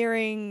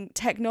pioneering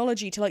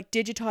technology to like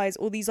digitize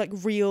all these like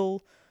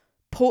real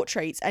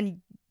portraits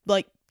and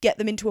like get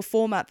them into a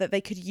format that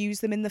they could use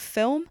them in the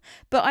film.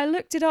 But I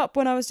looked it up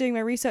when I was doing my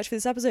research for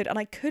this episode and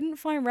I couldn't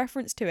find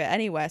reference to it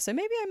anywhere. So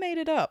maybe I made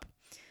it up.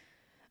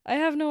 I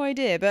have no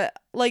idea. But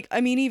like,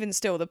 I mean, even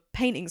still, the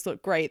paintings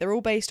look great. They're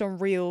all based on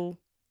real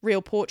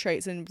real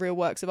portraits and real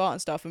works of art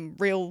and stuff, and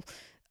real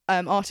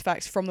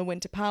artifacts from the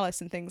Winter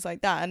Palace and things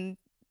like that, and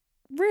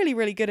really,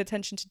 really good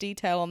attention to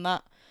detail on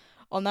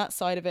that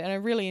side of it, and I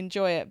really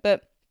enjoy it.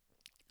 But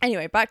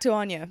anyway, back to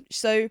Anya.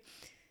 So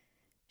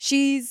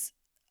she's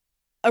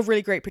a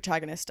really great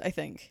protagonist, I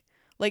think.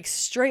 Like,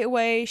 straight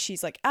away,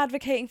 she's like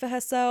advocating for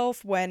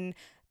herself. When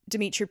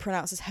Dimitri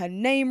pronounces her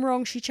name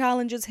wrong, she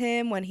challenges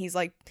him. When he's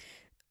like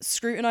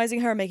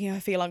scrutinizing her, making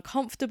her feel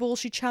uncomfortable,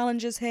 she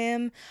challenges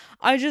him.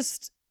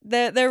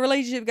 Their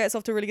relationship gets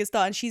off to a really good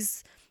start, and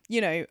she's,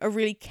 you know, a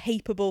really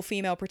capable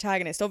female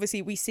protagonist.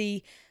 Obviously, we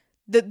see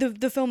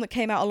the film that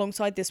came out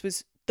alongside this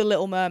was The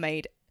Little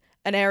Mermaid,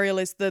 and Ariel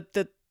is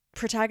the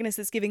protagonist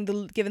that's given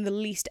the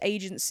least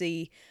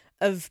agency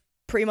of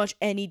pretty much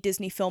any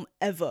Disney film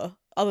ever,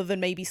 other than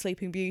maybe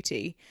Sleeping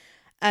Beauty.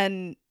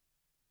 And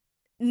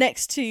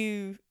next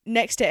to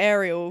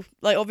Ariel,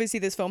 like, obviously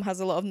this film has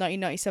a lot of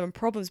 1997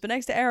 problems, but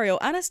next to Ariel,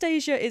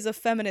 Anastasia is a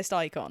feminist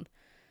icon.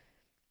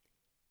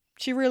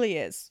 She really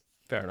is.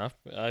 Fair enough.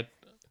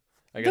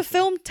 I guess the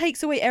film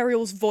takes away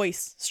Ariel's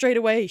voice straight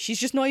away. She's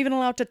just not even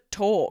allowed to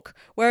talk.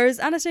 Whereas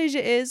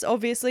Anastasia is,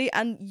 obviously,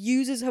 and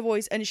uses her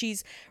voice, and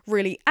she's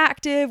really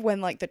active.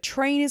 When, like, the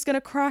train is going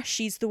to crash,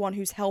 she's the one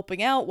who's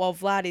helping out, while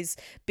Vlad is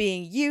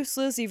being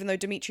useless, even though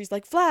Dimitri's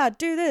like, Vlad,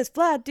 do this,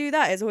 Vlad, do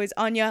that. It's always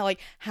Anya, like,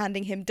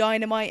 handing him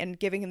dynamite and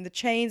giving him the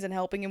chains and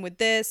helping him with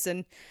this.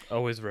 And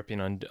always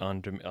ripping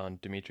on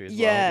Dimitri as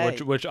well.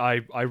 Which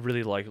I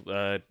really like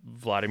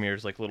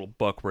Vladimir's, like, little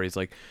book where he's,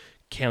 like,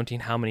 counting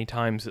how many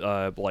times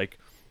like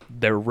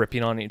they're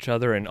ripping on each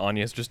other, and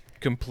Anya's just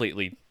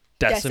completely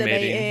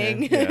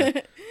decimating him.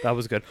 Yeah, that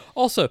was good.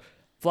 Also,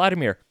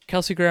 Vladimir,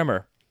 Kelsey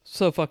Grammer,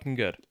 so fucking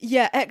good.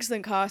 Yeah,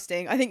 excellent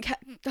casting. I think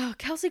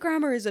Kelsey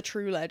Grammer is a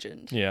true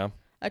legend. Yeah,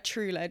 a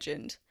true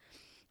legend.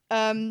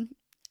 And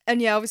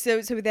yeah,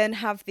 obviously, so we then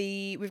have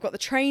we've got the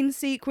train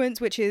sequence,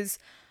 which is,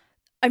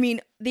 I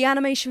mean, the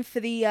animation for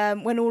the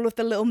when all of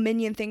the little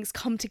minion things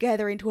come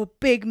together into a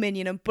big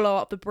minion and blow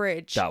up the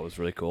bridge. That was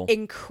really cool.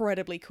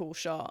 Incredibly cool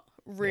shot.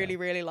 Really,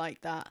 really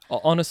like that.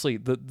 Honestly,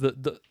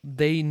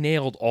 they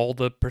nailed all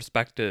the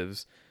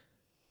perspectives,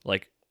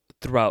 like,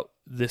 throughout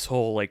this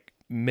whole, like,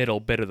 middle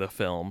bit of the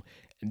film.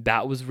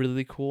 That was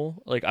really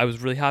cool. Like, I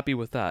was really happy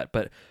with that.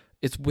 But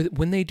it's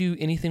when they do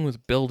anything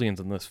with buildings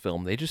in this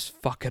film, they just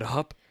fuck it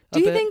up. Do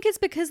you think it's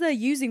because they're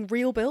using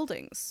real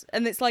buildings?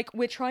 And it's like,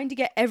 we're trying to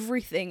get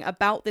everything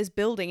about this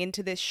building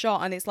into this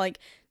shot, and it's like,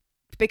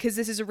 because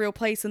this is a real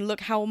place, and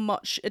look how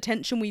much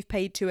attention we've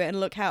paid to it,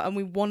 and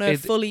we want to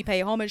fully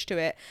pay homage to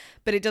it,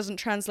 but it doesn't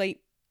translate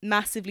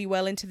massively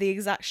well into the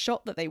exact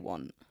shot that they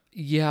want.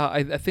 Yeah,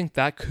 I think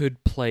that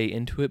could play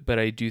into it, but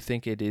I do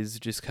think it is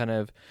just kind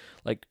of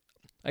like,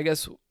 I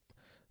guess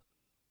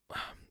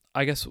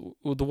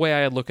the way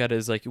I look at it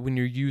is, like, when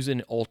you're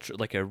using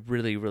a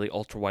really, really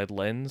ultra wide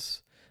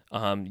lens,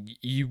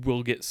 you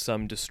will get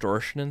some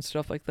distortion and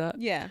stuff like that.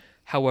 Yeah.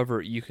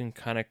 However, you can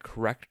kind of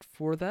correct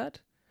for that,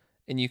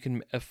 and you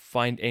can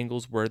find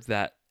angles where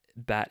that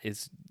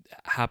is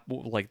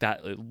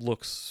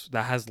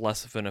that has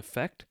less of an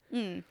effect.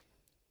 I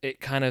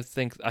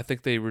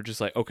think they were just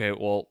like, okay,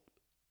 well,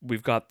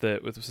 we've got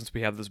since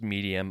we have this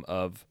medium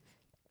of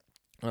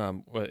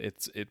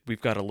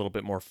we've got a little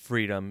bit more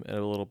freedom and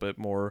a little bit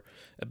more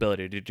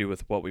ability to do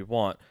with what we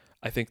want.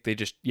 I think they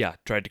just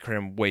tried to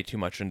cram way too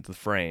much into the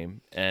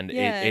frame, and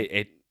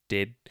they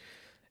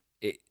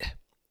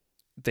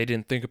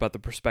didn't think about the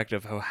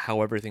perspective of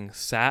how everything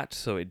sat,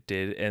 so it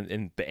did,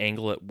 and the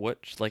angle at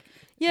which, like,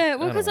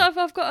 because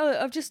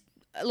I've just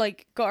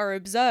like got to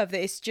observe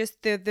that it's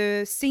just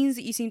the scenes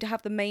that you seem to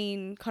have the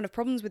main kind of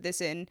problems with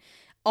this in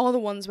are the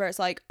ones where it's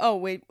like,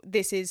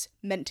 this is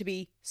meant to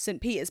be St.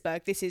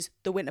 Petersburg, this is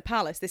the Winter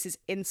Palace, this is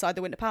inside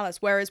the Winter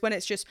Palace, whereas when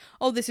it's just,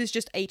 this is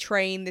just a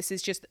train, this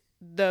is just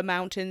the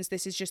mountains,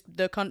 this is just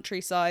the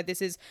countryside,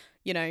 this is,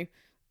 you know,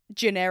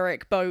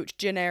 generic boat,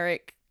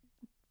 generic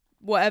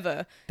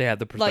whatever. They had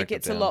the perspective. Like,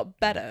 it's a lot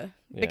better.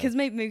 Yeah. Because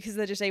maybe because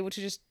they're just able to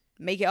just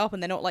make it up,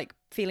 and they're not, like,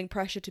 feeling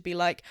pressure to be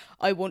like,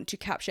 I want to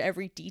capture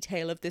every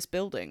detail of this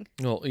building.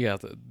 Well, yeah,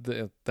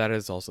 that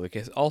is also the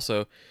case.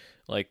 Also,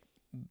 like,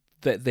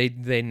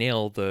 they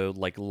nail the,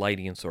 like,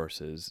 lighting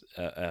sources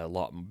a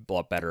lot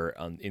better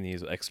in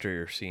these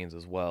exterior scenes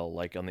as well.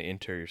 Like, on the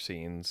interior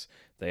scenes,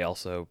 they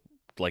also,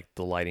 like,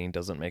 the lighting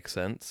doesn't make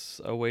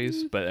sense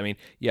always. But I mean,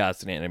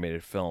 it's an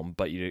animated film,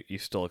 but you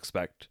still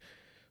expect,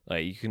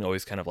 like, you can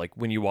always kind of, like,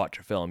 when you watch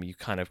a film, you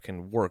kind of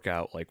can work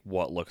out, like,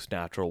 what looks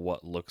natural,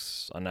 what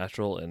looks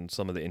unnatural, and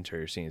some of the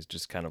interior scenes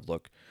just kind of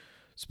look,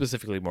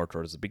 specifically more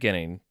towards the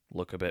beginning,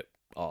 look a bit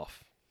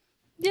off.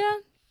 Yeah,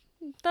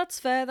 that's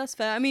fair.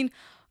 I mean,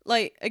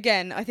 like,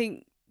 again, I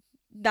think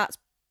that's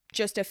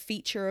just a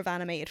feature of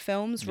animated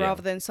films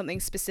rather than something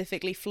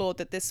specifically flawed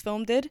that this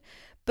film did.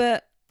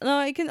 But no,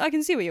 I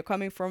can see where you're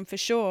coming from for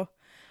sure.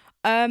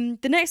 The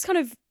next kind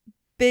of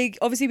big,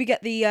 obviously we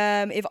get the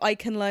If I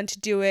Can Learn to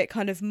Do It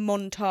kind of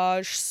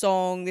montage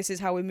song. This is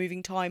how we're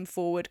moving time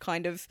forward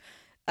kind of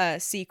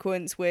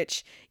sequence,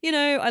 which, you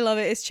know, I love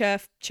it. It's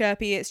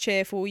chirpy, it's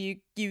cheerful. You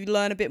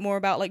learn a bit more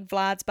about like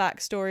Vlad's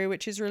backstory,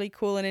 which is really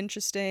cool and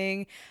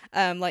interesting.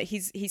 Like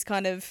he's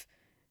kind of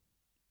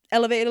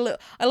elevated a little.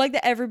 I like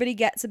that everybody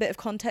gets a bit of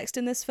context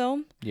in this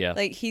film. Yeah.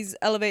 Like he's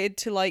elevated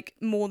to like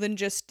more than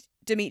just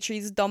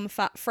Dimitri's dumb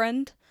fat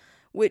friend,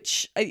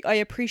 which I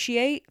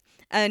appreciate.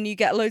 And you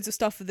get loads of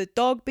stuff of the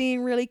dog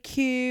being really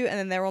cute, and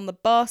then they're on the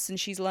bus and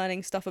she's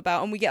learning stuff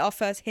about, and we get our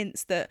first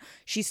hints that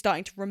she's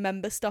starting to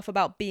remember stuff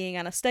about being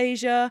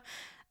Anastasia.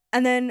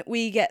 And then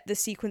we get the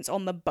sequence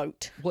on the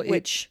boat,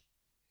 which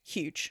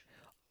huge.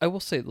 I will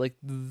say, like,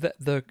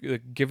 the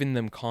giving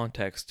them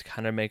context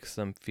kind of makes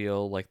them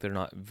feel like they're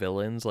not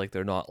villains, like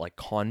they're not like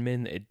con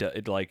men. It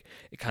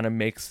kind of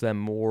makes them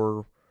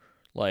more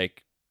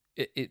like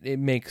it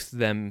makes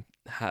them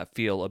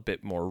feel a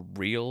bit more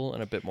real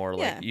and a bit more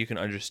like you can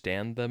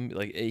understand them.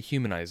 Like it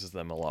humanizes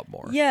them a lot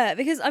more. Yeah,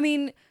 because I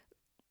mean,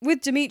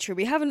 with Dimitri,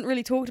 we haven't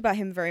really talked about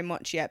him very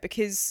much yet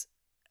because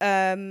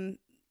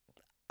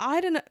I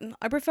don't know.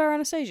 I prefer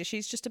Anastasia.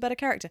 She's just a better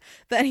character.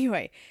 But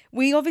anyway,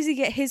 we obviously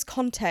get his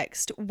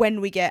context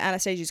when we get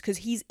Anastasia's because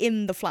he's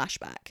in the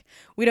flashback.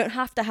 We don't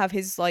have to have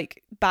his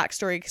like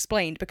backstory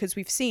explained because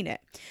we've seen it.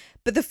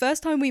 But the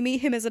first time we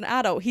meet him as an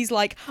adult, he's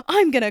like,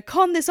 I'm going to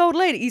con this old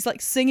lady. He's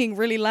like singing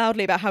really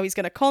loudly about how he's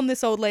going to con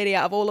this old lady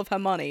out of all of her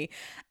money.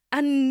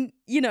 And,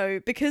 you know,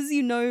 because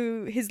you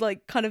know his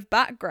like kind of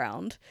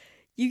background,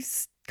 you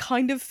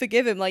kind of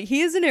forgive him. Like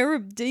he is an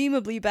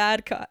irredeemably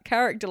bad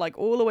character like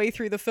all the way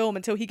through the film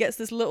until he gets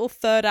this little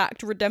third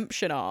act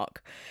redemption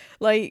arc.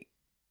 Like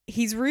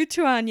he's rude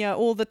to Anya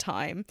all the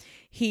time.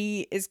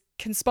 He is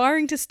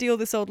conspiring to steal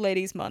this old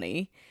lady's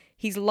money.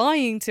 He's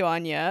lying to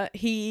Anya.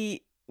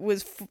 He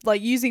was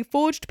like using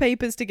forged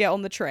papers to get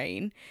on the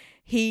train.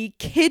 He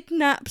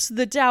kidnaps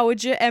the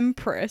Dowager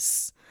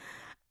Empress.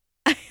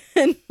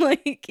 And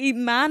like he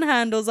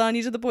manhandles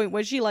Anya to the point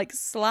where she like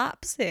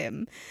slaps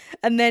him,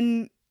 and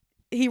then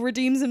he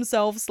redeems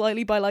himself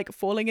slightly by like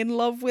falling in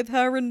love with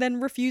her and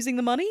then refusing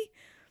the money.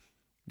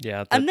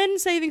 Yeah. And then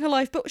saving her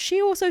life, but she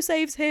also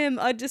saves him.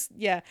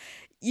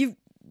 You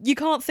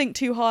can't think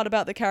too hard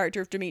about the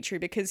character of Dimitri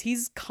because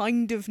he's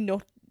kind of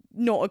not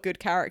a good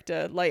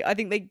character. Like I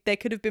think there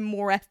could have been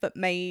more effort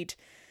made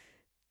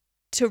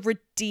to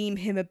redeem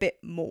him a bit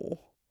more.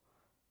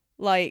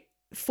 Like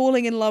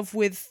falling in love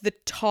with the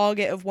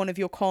target of one of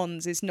your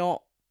cons is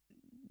not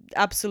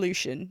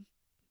absolution.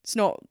 It's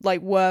not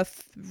like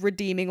worth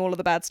redeeming all of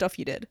the bad stuff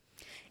you did.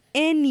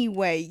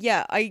 Anyway,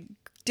 yeah, I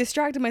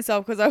distracted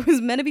myself because I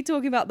was meant to be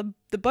talking about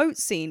the boat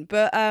scene,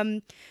 but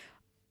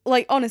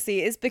like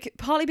honestly, it's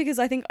partly because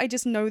I think I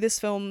just know this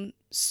film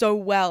so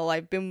well.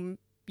 I've been,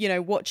 you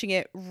know, watching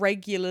it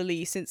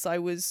regularly since I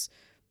was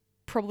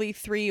probably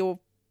 3 or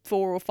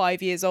 4 or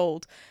 5 years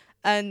old,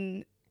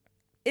 and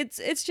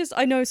it's just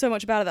I know so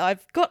much about it that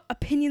I've got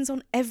opinions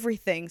on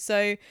everything.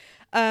 So,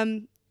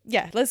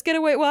 yeah, let's get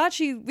away. Well,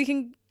 actually, we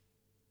can.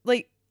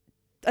 Like,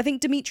 I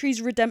think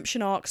Dimitri's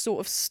redemption arc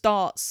sort of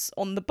starts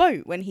on the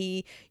boat when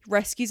he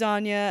rescues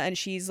Anya and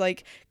she's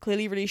like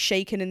clearly really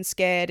shaken and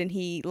scared, and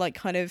he like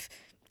kind of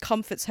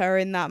comforts her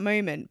in that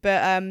moment.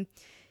 But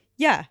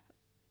yeah,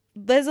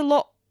 there's a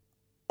lot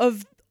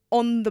of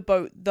on the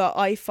boat that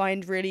I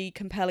find really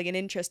compelling and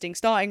interesting,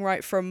 starting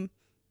right from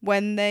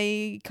when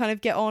they kind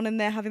of get on and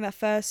they're having that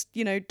first,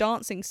 you know,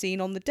 dancing scene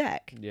on the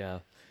deck. Yeah.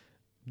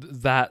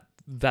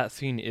 That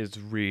scene is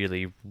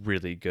really,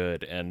 really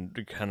good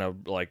and kind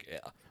of like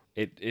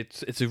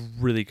it's a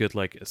really good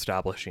like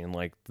establishing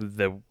like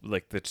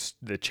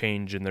the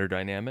change in their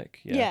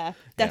dynamic. Yeah,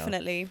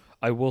 definitely. Yeah.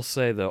 I will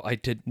say though, I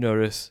did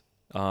notice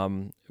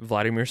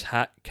Vladimir's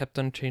hat kept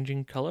on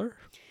changing color.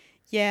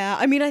 Yeah,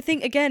 I mean, I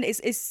think again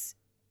it's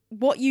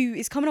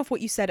coming off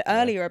what you said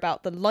earlier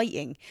about the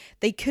lighting.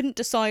 They couldn't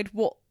decide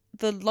what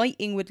the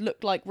lighting would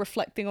look like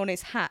reflecting on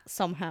his hat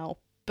somehow.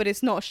 But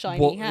it's not a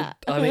shiny hat.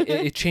 I mean,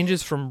 it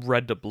changes from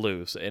red to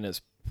blue, and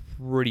it's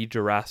pretty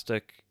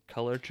drastic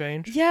color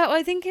change. Yeah,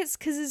 I think it's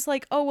because it's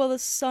like, oh, well, the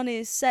sun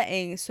is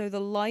setting, so the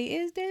light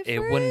is different.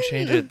 It wouldn't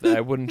change it.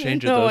 I wouldn't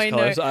change it no, those I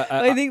colors. Know.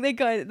 I think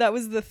that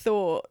was the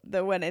thought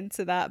that went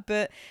into that.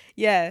 But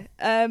yeah,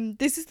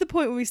 this is the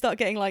point where we start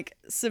getting like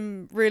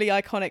some really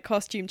iconic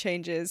costume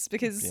changes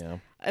because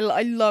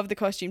I love the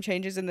costume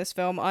changes in this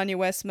film. Anya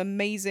wears some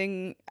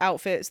amazing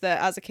outfits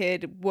that as a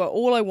kid were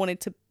all I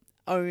wanted to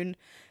own.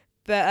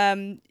 But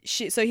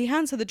so he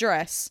hands her the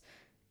dress.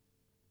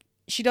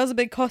 She does a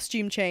big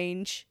costume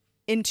change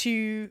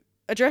into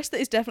a dress that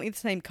is definitely the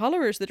same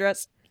color as the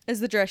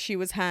dress she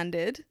was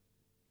handed.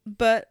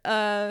 But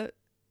the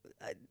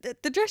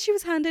dress she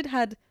was handed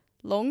had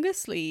longer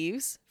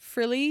sleeves,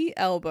 frilly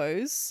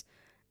elbows,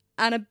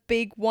 and a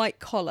big white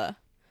collar.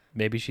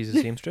 Maybe she's a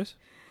seamstress?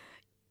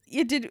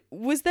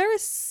 Was there a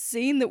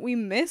scene that we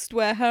missed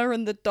where her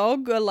and the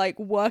dog are like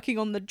working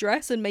on the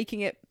dress and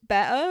making it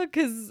better?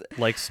 Cause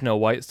like Snow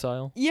White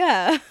style?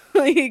 Yeah,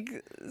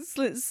 like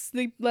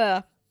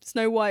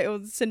Snow White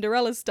or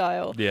Cinderella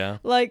style. Yeah.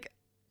 Like,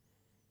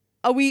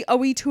 are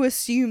we to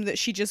assume that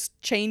she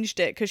just changed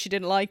it because she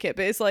didn't like it?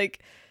 But it's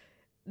like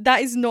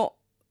that is not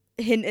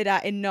hinted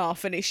at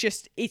enough, and it's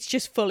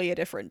just fully a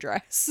different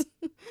dress.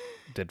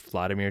 Did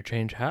Vladimir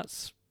change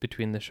hats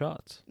between the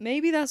shots?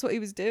 Maybe that's what he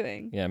was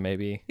doing. Yeah,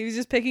 maybe. He was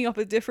just picking up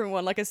a different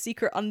one, like a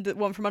secret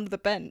one from under the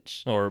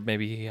bench. Or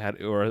maybe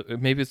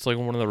maybe it's like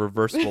one of the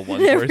reversible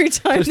ones. Every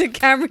time the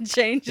camera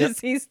changes,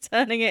 he's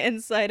turning it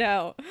inside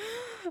out.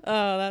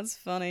 Oh, that's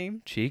funny.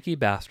 Cheeky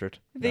bastard.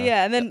 But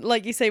yeah, and then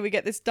like you say, we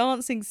get this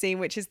dancing scene,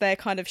 which is their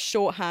kind of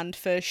shorthand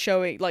for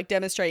showing, like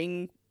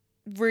demonstrating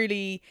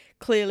really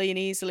clearly and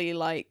easily,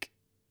 like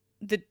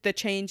the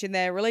change in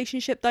their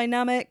relationship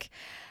dynamic.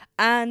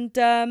 And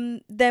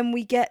then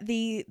we get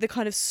the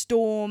kind of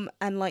storm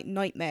and like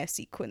nightmare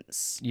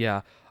sequence.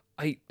 Yeah,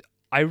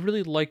 I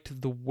really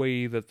liked the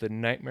way that the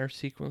nightmare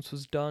sequence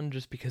was done,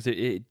 just because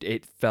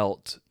it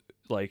felt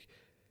like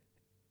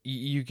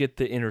you get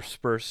the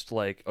interspersed,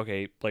 like,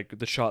 okay, like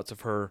the shots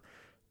of her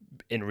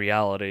in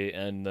reality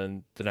and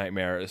then the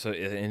nightmare. So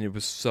and it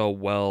was so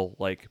well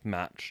like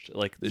matched,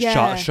 like the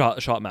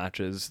shot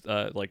matches,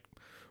 like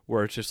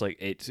where it's just like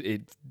it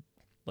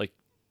like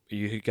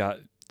you got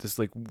this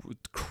like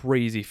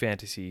crazy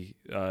fantasy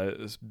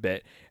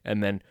bit,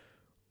 and then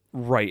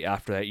right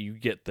after that you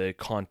get the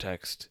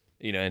context,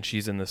 and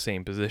she's in the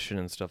same position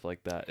and stuff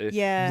like that.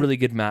 Really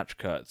good match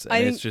cuts,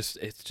 and it's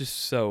just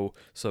so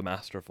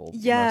masterful.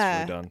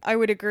 Yeah, done. I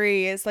would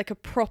agree. It's like a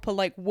proper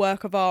like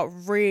work of art,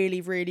 really,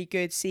 really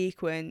good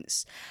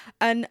sequence.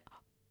 And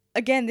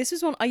again, this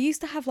was one I used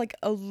to have like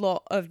a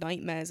lot of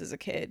nightmares as a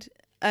kid,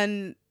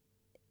 and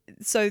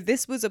so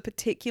this was a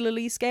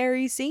particularly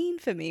scary scene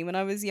for me when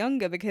I was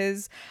younger,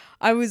 because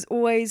I was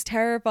always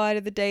terrified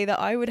of the day that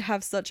I would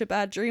have such a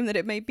bad dream that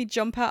it made me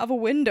jump out of a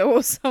window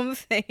or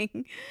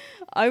something.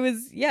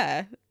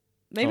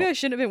 Maybe I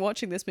shouldn't have been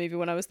watching this movie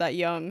when I was that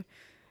young.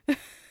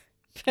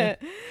 But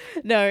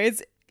no,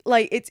 it's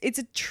like it's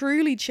a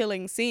truly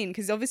chilling scene,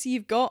 because obviously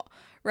you've got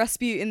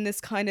Rasputin, this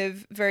kind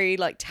of very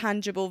like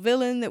tangible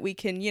villain that we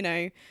can,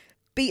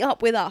 beat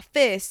up with our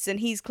fists, and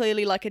he's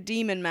clearly like a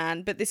demon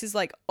man, but this is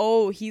like,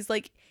 he's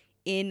like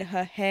in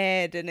her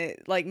head, and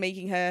it like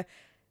making her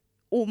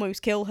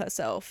almost kill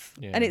herself.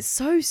 And it's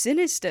so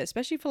sinister,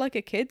 especially for like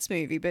a kids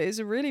movie, but it's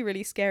a really,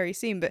 really scary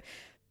scene. But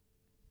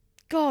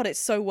God, it's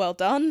so well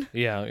done.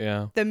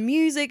 Yeah. The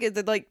music,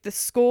 the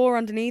score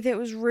underneath it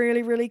was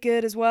really, really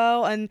good as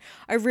well. And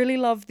I really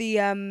love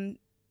the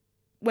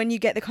when you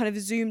get the kind of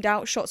zoomed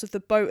out shots of the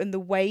boat and the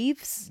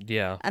waves.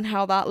 Yeah. And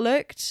how that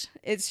looked.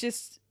 It's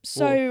just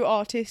so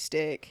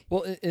artistic.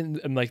 Well, and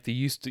like the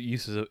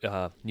uses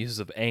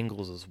of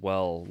angles as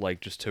well, like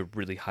just to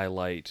really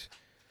highlight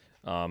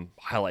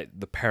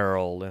the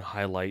peril, and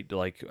highlight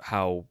like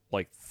how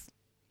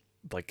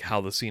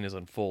how the scene is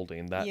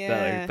unfolding.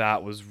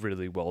 That was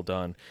really well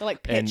done. The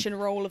like pitch and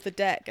roll of the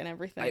deck and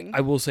everything.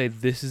 I will say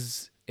this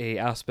is a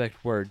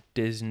aspect where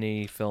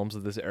Disney films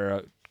of this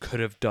era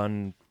could have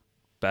done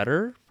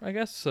better, I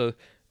guess. So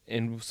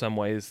in some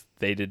ways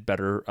they did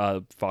better.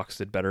 Fox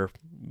did better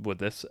with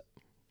this.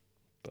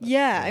 But,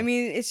 I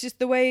mean, it's just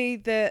the way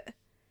that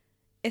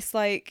it's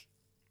like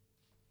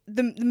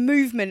the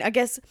movement. I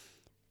guess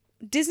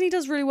Disney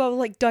does really well with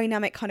like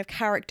dynamic kind of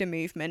character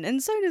movement,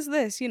 and so does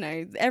this.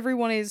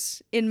 Everyone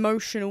is in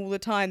motion all the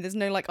time. There's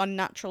no like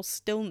unnatural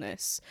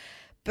stillness,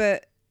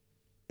 but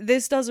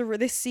this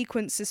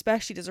sequence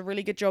especially does a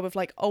really good job of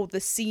like, the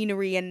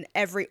scenery and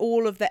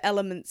all of the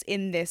elements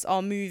in this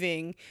are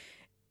moving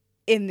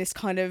in this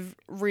kind of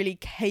really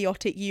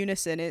chaotic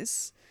unison.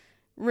 It's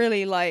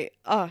really like,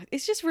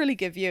 it's just really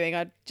good viewing.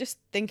 I just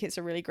think it's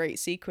a really great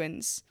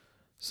sequence.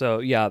 So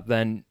yeah,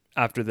 then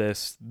after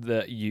this,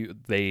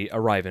 they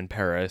arrive in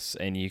Paris,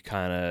 and you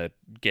kind of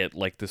get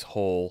like this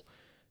whole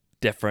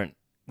different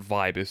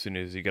vibe as soon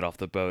as you get off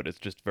the boat. It's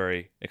just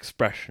very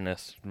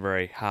expressionist,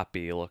 very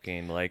happy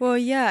looking. Like, well,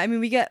 yeah, I mean,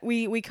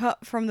 we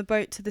cut from the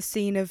boat to the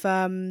scene of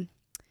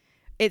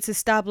it's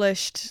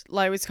established,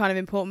 like it's kind of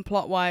important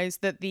plot wise,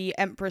 that the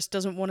Empress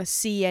doesn't want to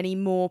see any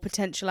more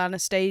potential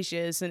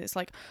Anastasias, and it's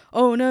like,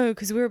 oh no,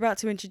 because we're about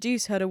to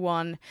introduce her to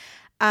one.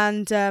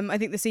 And I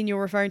think the scene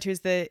you're referring to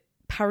is the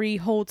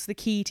Paris holds the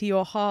key to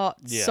your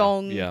heart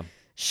song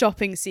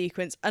shopping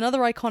sequence. Another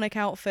iconic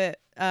outfit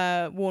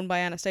worn by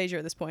Anastasia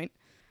at this point.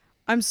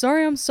 I'm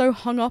sorry I'm so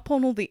hung up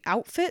on all the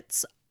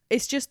outfits.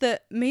 It's just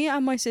that me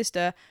and my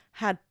sister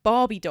had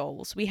Barbie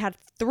dolls. We had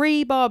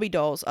 3 Barbie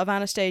dolls of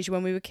Anastasia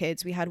when we were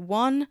kids. We had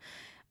one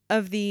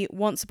of the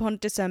Once Upon a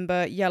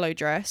December yellow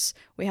dress.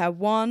 We had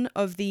one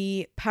of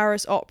the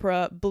Paris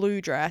Opera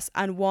blue dress,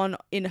 and one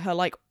in her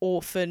like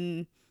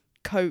orphan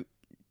coat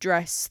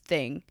dress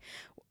thing.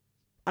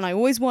 And I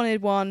always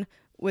wanted one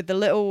with the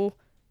little,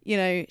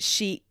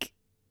 chic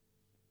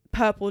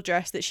purple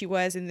dress that she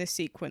wears in this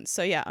sequence.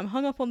 So yeah, I'm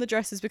hung up on the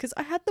dresses because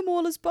I had them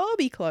all as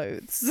Barbie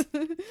clothes.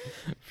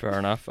 Fair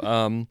enough.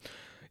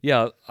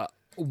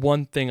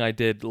 One thing I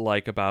did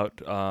like about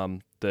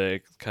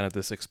the kind of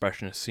this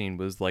expressionist scene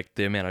was like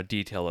the amount of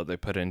detail that they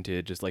put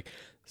into just like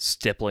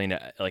stippling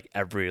like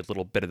every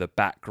little bit of the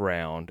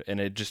background, and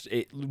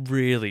it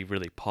really,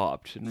 really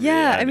popped.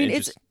 Yeah, I mean,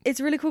 it's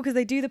really cool because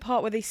they do the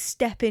part where they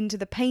step into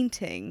the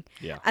painting,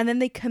 and then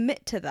they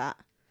commit to that.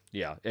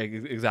 Yeah,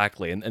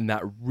 exactly. And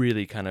that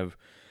really kind of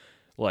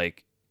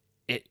like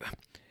it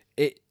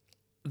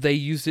they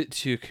used it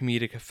to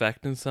comedic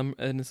effect in some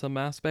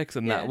aspects,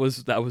 and that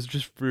was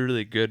just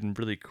really good and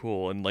really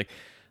cool. And like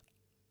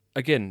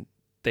again,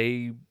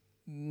 they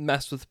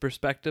messed with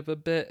perspective a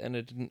bit and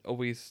it didn't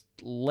always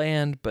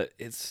land, but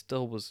it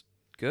still was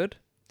good.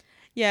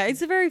 Yeah,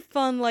 it's a very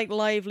fun, like,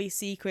 lively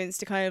sequence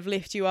to kind of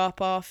lift you up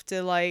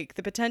after, like,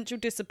 the potential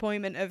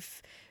disappointment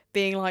of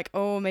being like,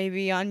 oh,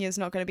 maybe Anya's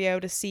not going to be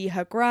able to see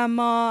her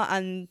grandma,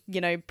 and,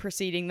 you know,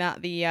 preceding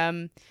that, the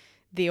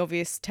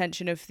obvious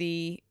tension of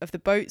the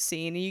boat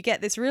scene. And you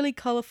get this really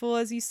colourful,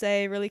 as you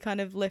say, really kind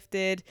of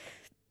lifted,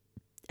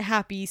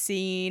 happy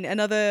scene.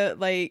 Another,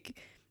 like,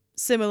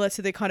 similar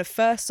to the kind of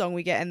first song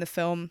we get in the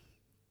film,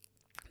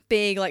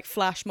 big like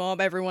flash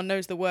mob, everyone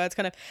knows the words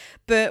kind of.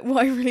 But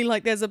what I really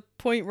like, there's a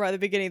point right at the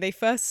beginning, they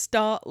first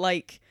start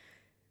like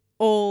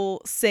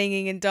all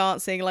singing and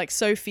dancing, like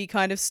Sophie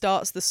kind of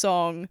starts the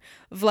song,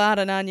 Vlad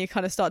and Anya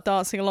kind of start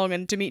dancing along,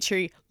 and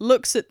Dimitri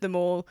looks at them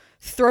all,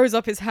 throws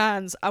up his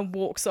hands and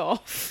walks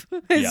off.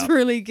 It's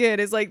really good.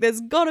 It's like there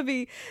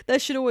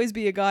should always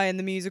be a guy in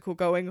the musical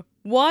going,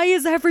 why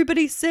is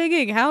everybody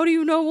singing? How do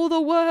you know all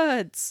the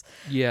words?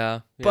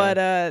 Yeah. But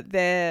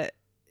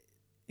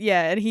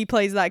and he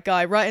plays that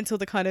guy right until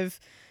the kind of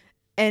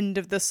end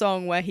of the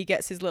song where he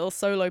gets his little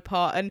solo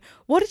part. And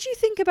what did you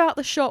think about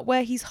the shot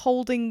where he's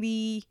holding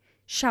the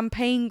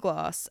champagne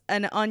glass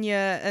and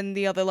Anya and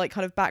the other like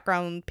kind of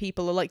background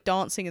people are like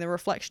dancing in the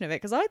reflection of it?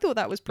 Because I thought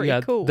that was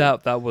pretty cool.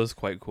 That was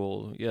quite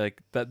cool. Yeah,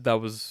 like that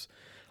was.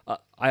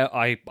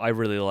 I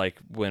really like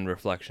when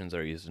reflections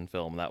are used in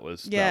film. That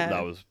was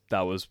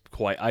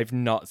quite. I've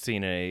not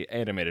seen a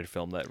animated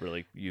film that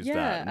really used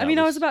that. I mean,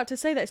 I was about to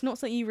say that it's not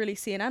something you really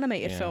see in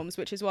animated films,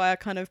 which is why I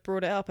kind of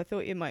brought it up. I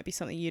thought it might be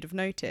something you'd have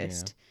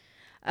noticed.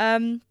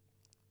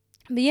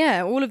 But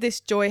yeah, all of this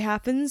joy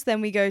happens.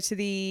 Then we go to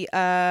the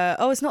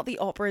it's not the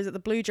opera, is it? The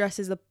blue dress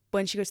is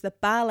when she goes to the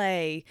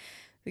ballet.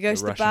 We go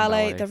to the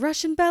ballet. The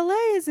Russian ballet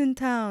is in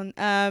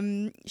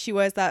town. She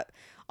wears that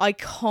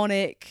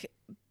iconic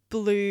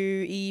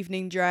blue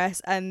evening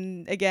dress,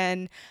 and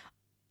again,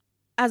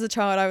 as a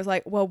child I was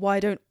like, well,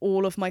 why don't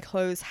all of my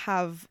clothes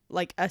have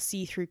like a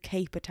see-through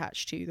cape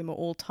attached to them at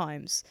all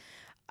times?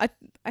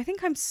 I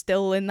think I'm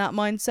still in that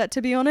mindset,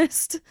 to be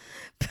honest.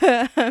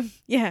 But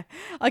yeah,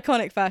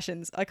 iconic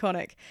fashions,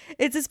 iconic.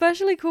 It's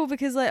especially cool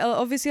because like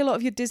obviously a lot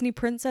of your Disney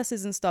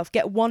princesses and stuff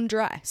get one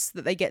dress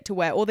that they get to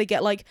wear, or they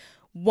get like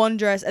one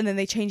dress and then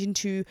they change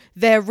into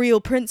their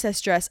real princess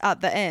dress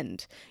at the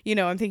end. You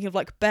know, I'm thinking of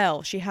like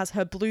Belle. She has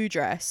her blue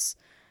dress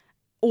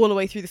all the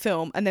way through the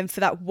film, and then for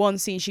that one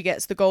scene she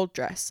gets the gold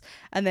dress.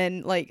 And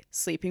then like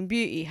Sleeping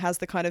Beauty has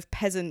the kind of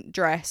peasant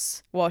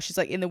dress while she's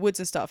like in the woods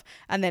and stuff,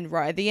 and then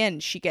right at the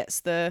end she gets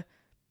the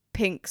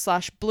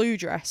pink/blue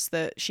dress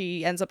that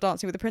she ends up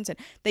dancing with the prince in.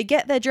 They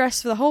get their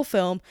dress for the whole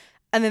film,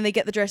 and then they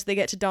get the dress they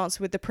get to dance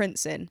with the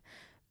prince in.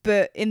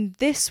 But in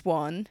this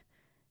one,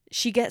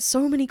 she gets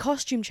so many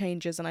costume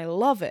changes, and I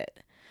love it.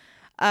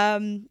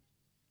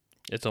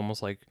 It's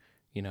almost like,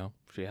 you know,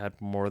 she had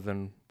more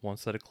than one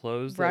set of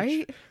clothes,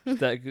 right?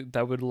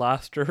 that would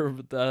last her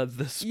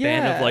the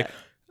span of like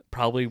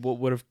probably what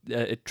would have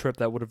a trip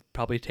that would have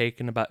probably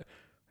taken about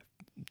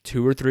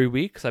 2 or 3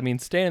 weeks. I mean,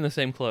 stay in the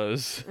same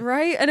clothes,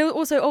 right? And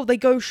also, they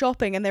go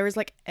shopping, and there is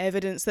like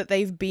evidence that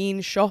they've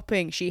been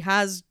shopping. She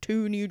has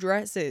 2 new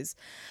dresses.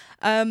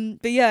 But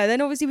yeah,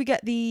 then obviously we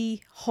get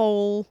the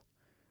whole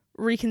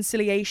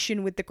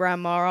reconciliation with the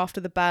grandma after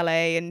the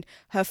ballet, and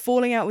her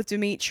falling out with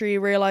Dimitri,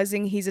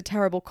 realizing he's a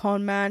terrible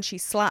con man. She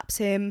slaps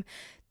him.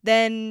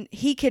 Then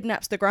he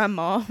kidnaps the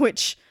grandma,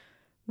 which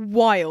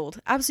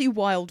absolutely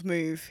wild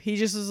move. He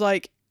just was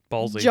like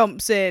ballsy,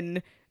 jumps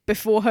in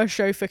before her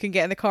chauffeur can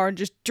get in the car and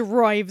just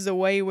drives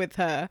away with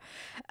her.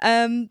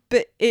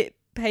 But it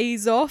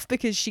pays off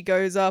because she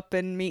goes up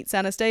and meets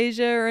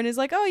Anastasia and is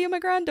like, oh, you're my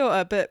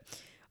granddaughter. But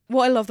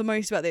what I love the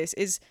most about this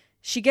is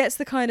she gets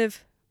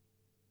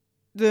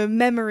the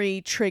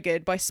memory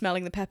triggered by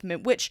smelling the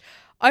peppermint, which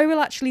I will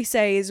actually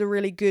say is a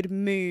really good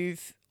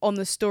move on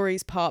the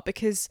story's part,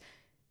 because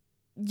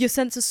your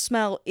sense of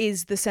smell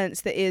is the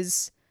sense that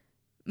is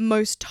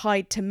most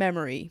tied to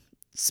memory.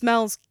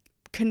 Smells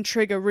can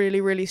trigger really,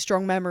 really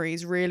strong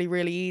memories really,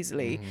 really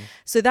easily. Mm-hmm.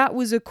 So that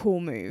was a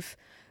cool move.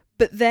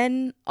 But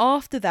then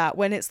after that,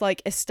 when it's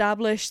like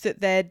established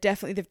that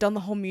they've done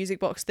the whole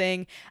music box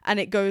thing, and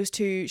it goes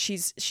to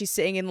she's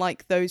sitting in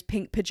like those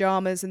pink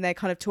pajamas and they're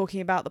kind of talking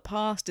about the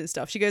past and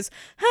stuff. She goes,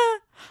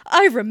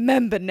 I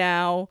remember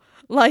now.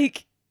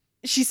 Like,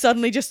 she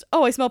suddenly just,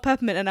 I smell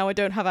peppermint and now I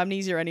don't have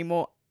amnesia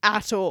anymore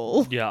at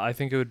all. Yeah, I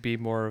think it would be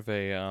more of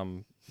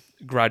a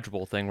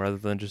gradual thing rather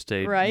than just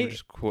a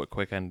just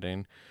quick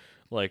ending,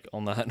 like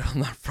on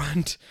that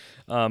front.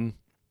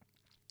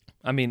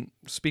 I mean,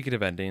 speaking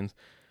of endings,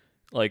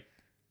 like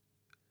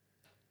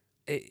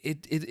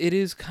it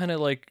is kind of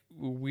like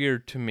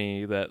weird to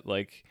me that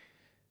like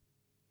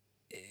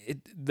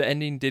the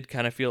ending did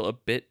kind of feel a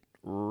bit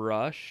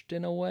rushed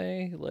in a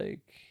way, like.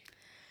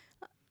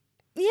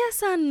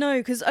 Yes and no,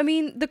 because I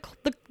mean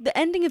the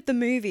ending of the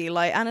movie,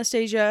 like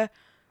Anastasia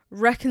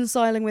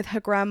reconciling with her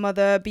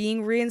grandmother,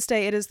 being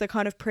reinstated as the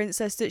kind of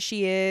princess that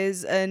she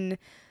is, and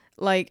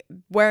like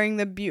wearing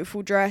the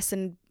beautiful dress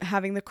and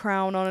having the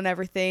crown on and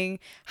everything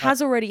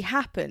has already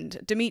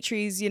happened.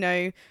 Dimitri's,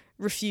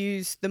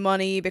 refused the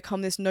money,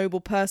 become this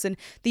noble person.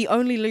 The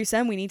only loose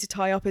end we need to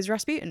tie up is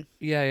Rasputin.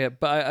 Yeah,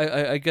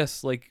 but I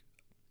guess like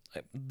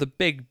the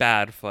big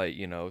bad fight,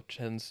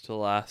 tends to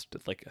last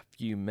like a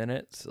few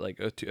minutes,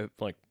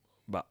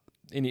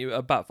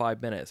 about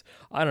 5 minutes.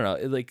 I don't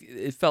know.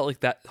 It felt like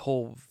that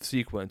whole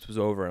sequence was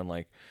over in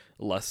like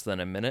less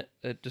than a minute.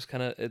 It just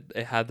kind of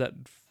it had that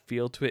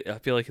feel to it. I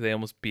feel like they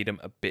almost beat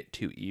him a bit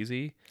too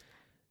easy.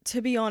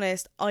 To be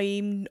honest,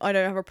 I don't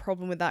have a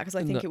problem with that because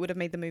I think it would have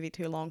made the movie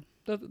too long.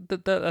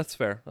 That's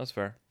fair. That's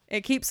fair.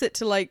 It keeps it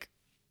to like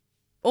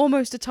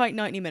almost a tight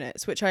 90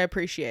 minutes, which I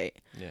appreciate.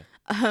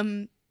 Yeah.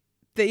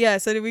 But yeah,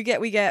 so we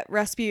get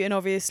Rasputin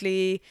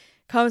obviously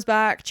comes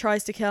back,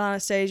 tries to kill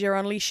Anastasia,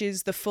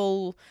 unleashes the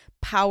full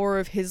power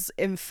of his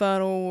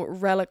infernal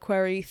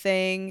reliquary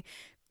thing,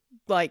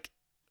 like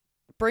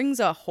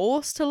brings a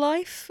horse to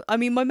life. I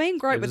mean, my main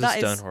gripe with that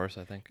is a stone horse,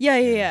 I think.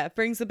 Yeah.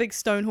 Brings the big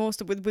stone horse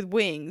with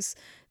wings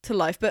to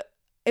life, but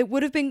it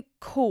would have been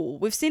cool.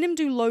 We've seen him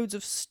do loads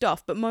of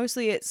stuff, but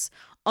mostly it's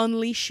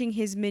unleashing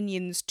his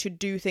minions to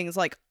do things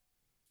like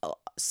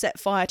set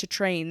fire to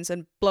trains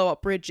and blow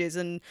up bridges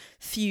and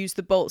fuse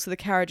the bolts of the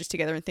carriages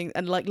together and things,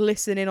 and like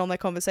listen in on their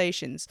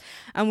conversations.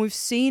 And we've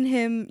seen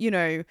him,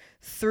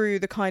 through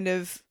the kind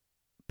of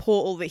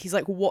portal that he's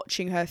like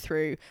watching her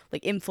through,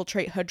 like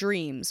infiltrate her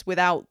dreams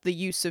without the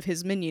use of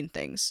his minion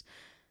things.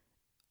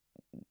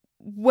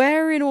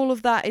 Where in all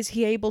of that is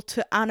he able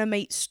to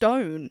animate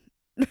stone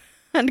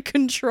and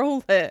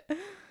control it?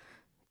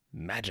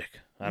 Magic.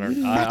 I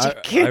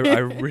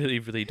really,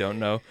 really don't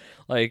know.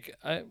 Like,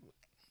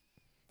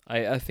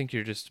 I think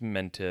you're just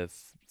meant to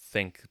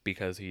think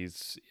because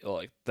he's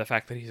like the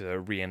fact that he's a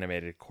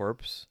reanimated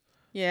corpse.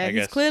 Yeah,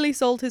 he's clearly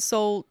sold his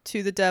soul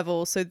to the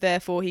devil, so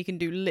therefore he can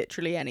do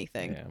literally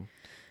anything. Yeah.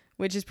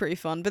 Which is pretty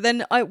fun. But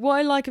then what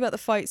I like about the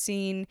fight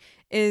scene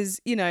is,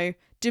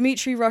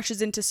 Dimitri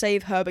rushes in to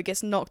save her but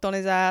gets knocked on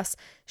his ass.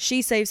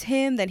 She saves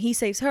him, then he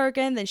saves her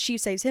again, then she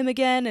saves him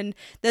again, and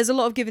there's a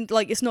lot of giving,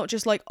 like, it's not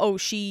just like, oh,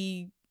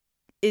 she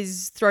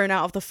is thrown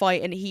out of the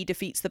fight and he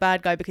defeats the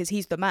bad guy because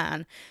he's the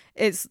man.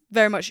 It's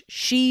very much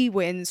she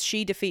wins,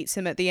 she defeats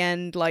him at the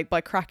end, like by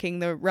cracking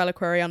the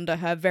reliquary under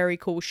her very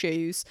cool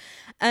shoes,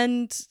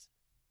 and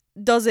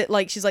does it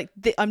like she's like,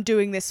 I'm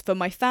doing this for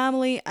my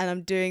family and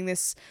I'm doing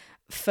this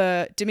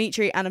for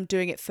Dimitri and I'm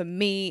doing it for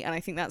me, and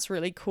I think that's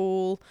really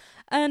cool,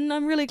 and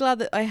I'm really glad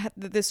that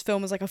that this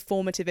film was like a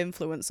formative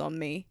influence on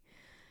me.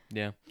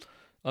 Yeah,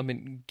 I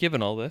mean,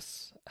 given all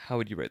this, how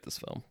would you rate this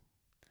film?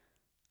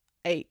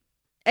 8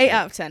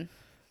 out of 10.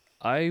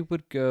 I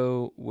would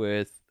go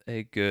with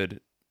a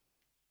good.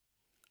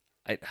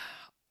 I'd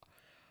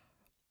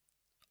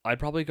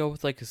probably go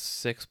with like a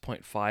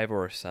 6.5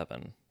 or a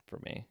 7 for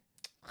me.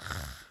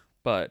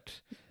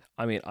 But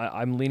I mean,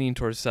 I'm leaning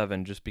towards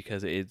 7 just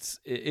because it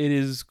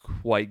is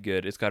quite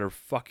good. It's got a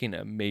fucking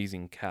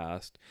amazing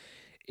cast.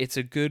 It's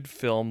a good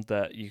film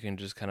that you can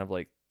just kind of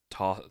like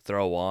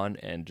throw on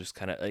and just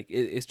kind of like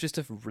it's just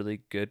a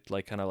really good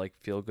like kind of like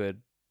feel good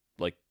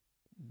like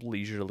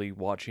leisurely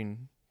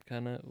watching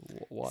kind of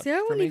watch. See,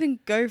 I wouldn't even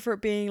go for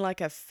it being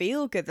like a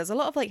feel good. There's a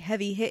lot of like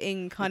heavy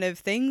hitting kind of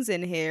things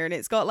in here, and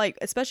it's got like,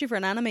 especially for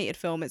an animated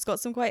film, it's got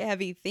some quite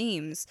heavy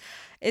themes.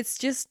 It's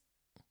just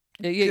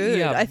good.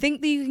 Yeah. I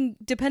think that you can,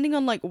 depending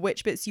on like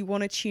which bits you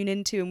want to tune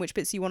into and which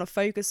bits you want to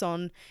focus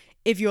on,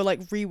 if you're like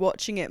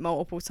rewatching it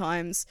multiple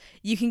times,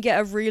 you can get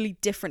a really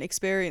different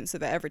experience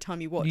of it every time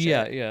you watch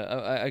it.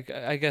 Yeah.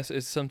 I guess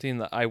it's something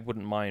that I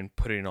wouldn't mind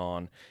putting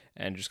on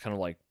and just kind of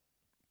like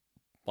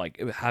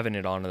having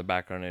it on in the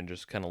background and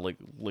just kind of like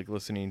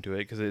listening to it,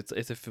 because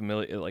it's a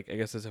familiar, like I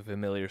guess it's a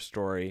familiar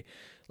story.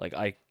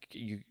 I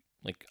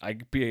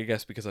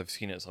guess because I've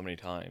seen it so many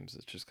times,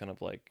 it's just kind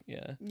of like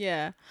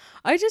yeah.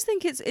 I just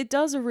think it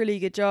does a really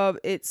good job.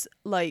 It's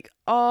like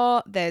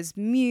art, there's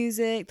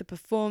music, the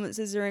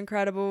performances are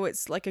incredible,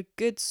 it's like a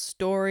good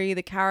story,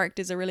 the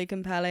characters are really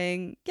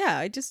compelling.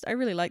 I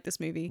really like this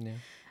movie.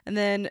 And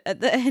then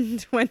at the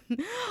end, when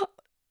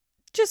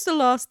just the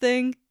last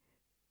thing,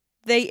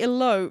 they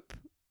elope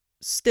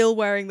still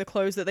wearing the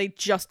clothes that they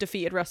just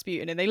defeated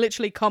Rasputin in. They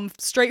literally come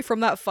straight from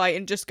that fight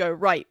and just go,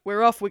 right,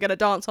 we're off, we're gonna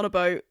dance on a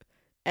boat.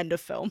 End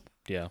of film.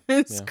 Yeah.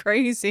 It's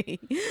crazy.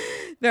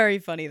 Very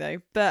funny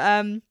though.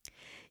 But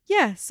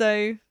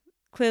so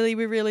clearly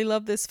we really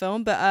love this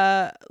film,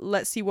 but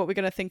let's see what we're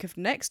going to think of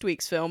next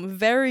week's film.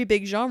 Very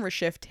big genre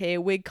shift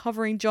here. We're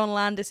covering John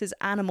Landis's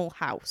Animal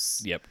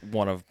House. Yep,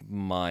 one of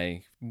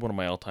my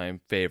all-time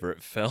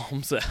favorite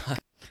films.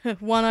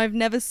 One I've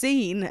never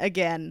seen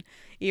again,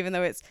 even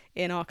though it's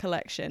in our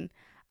collection.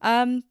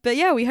 But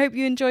yeah, we hope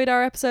you enjoyed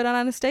our episode on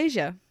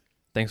Anastasia.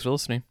 Thanks for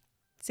listening.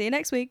 See you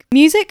next week.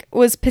 Music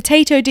was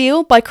Potato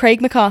Deal by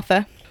Craig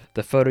MacArthur.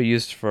 The photo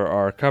used for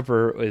our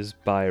cover is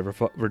by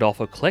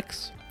Rodolfo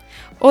Clicks.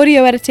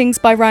 Audio editing's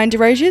by Ryan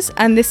DeRoges,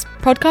 and this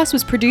podcast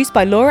was produced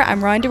by Laura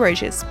and Ryan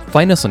DeRoges.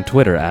 Find us on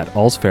Twitter at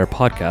All's Fair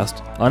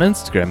Podcast, on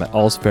Instagram at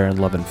All's Fair in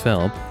Love and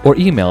Film, or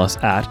email us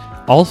at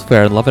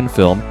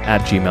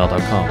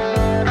allsfairandloveandfilm@gmail.com.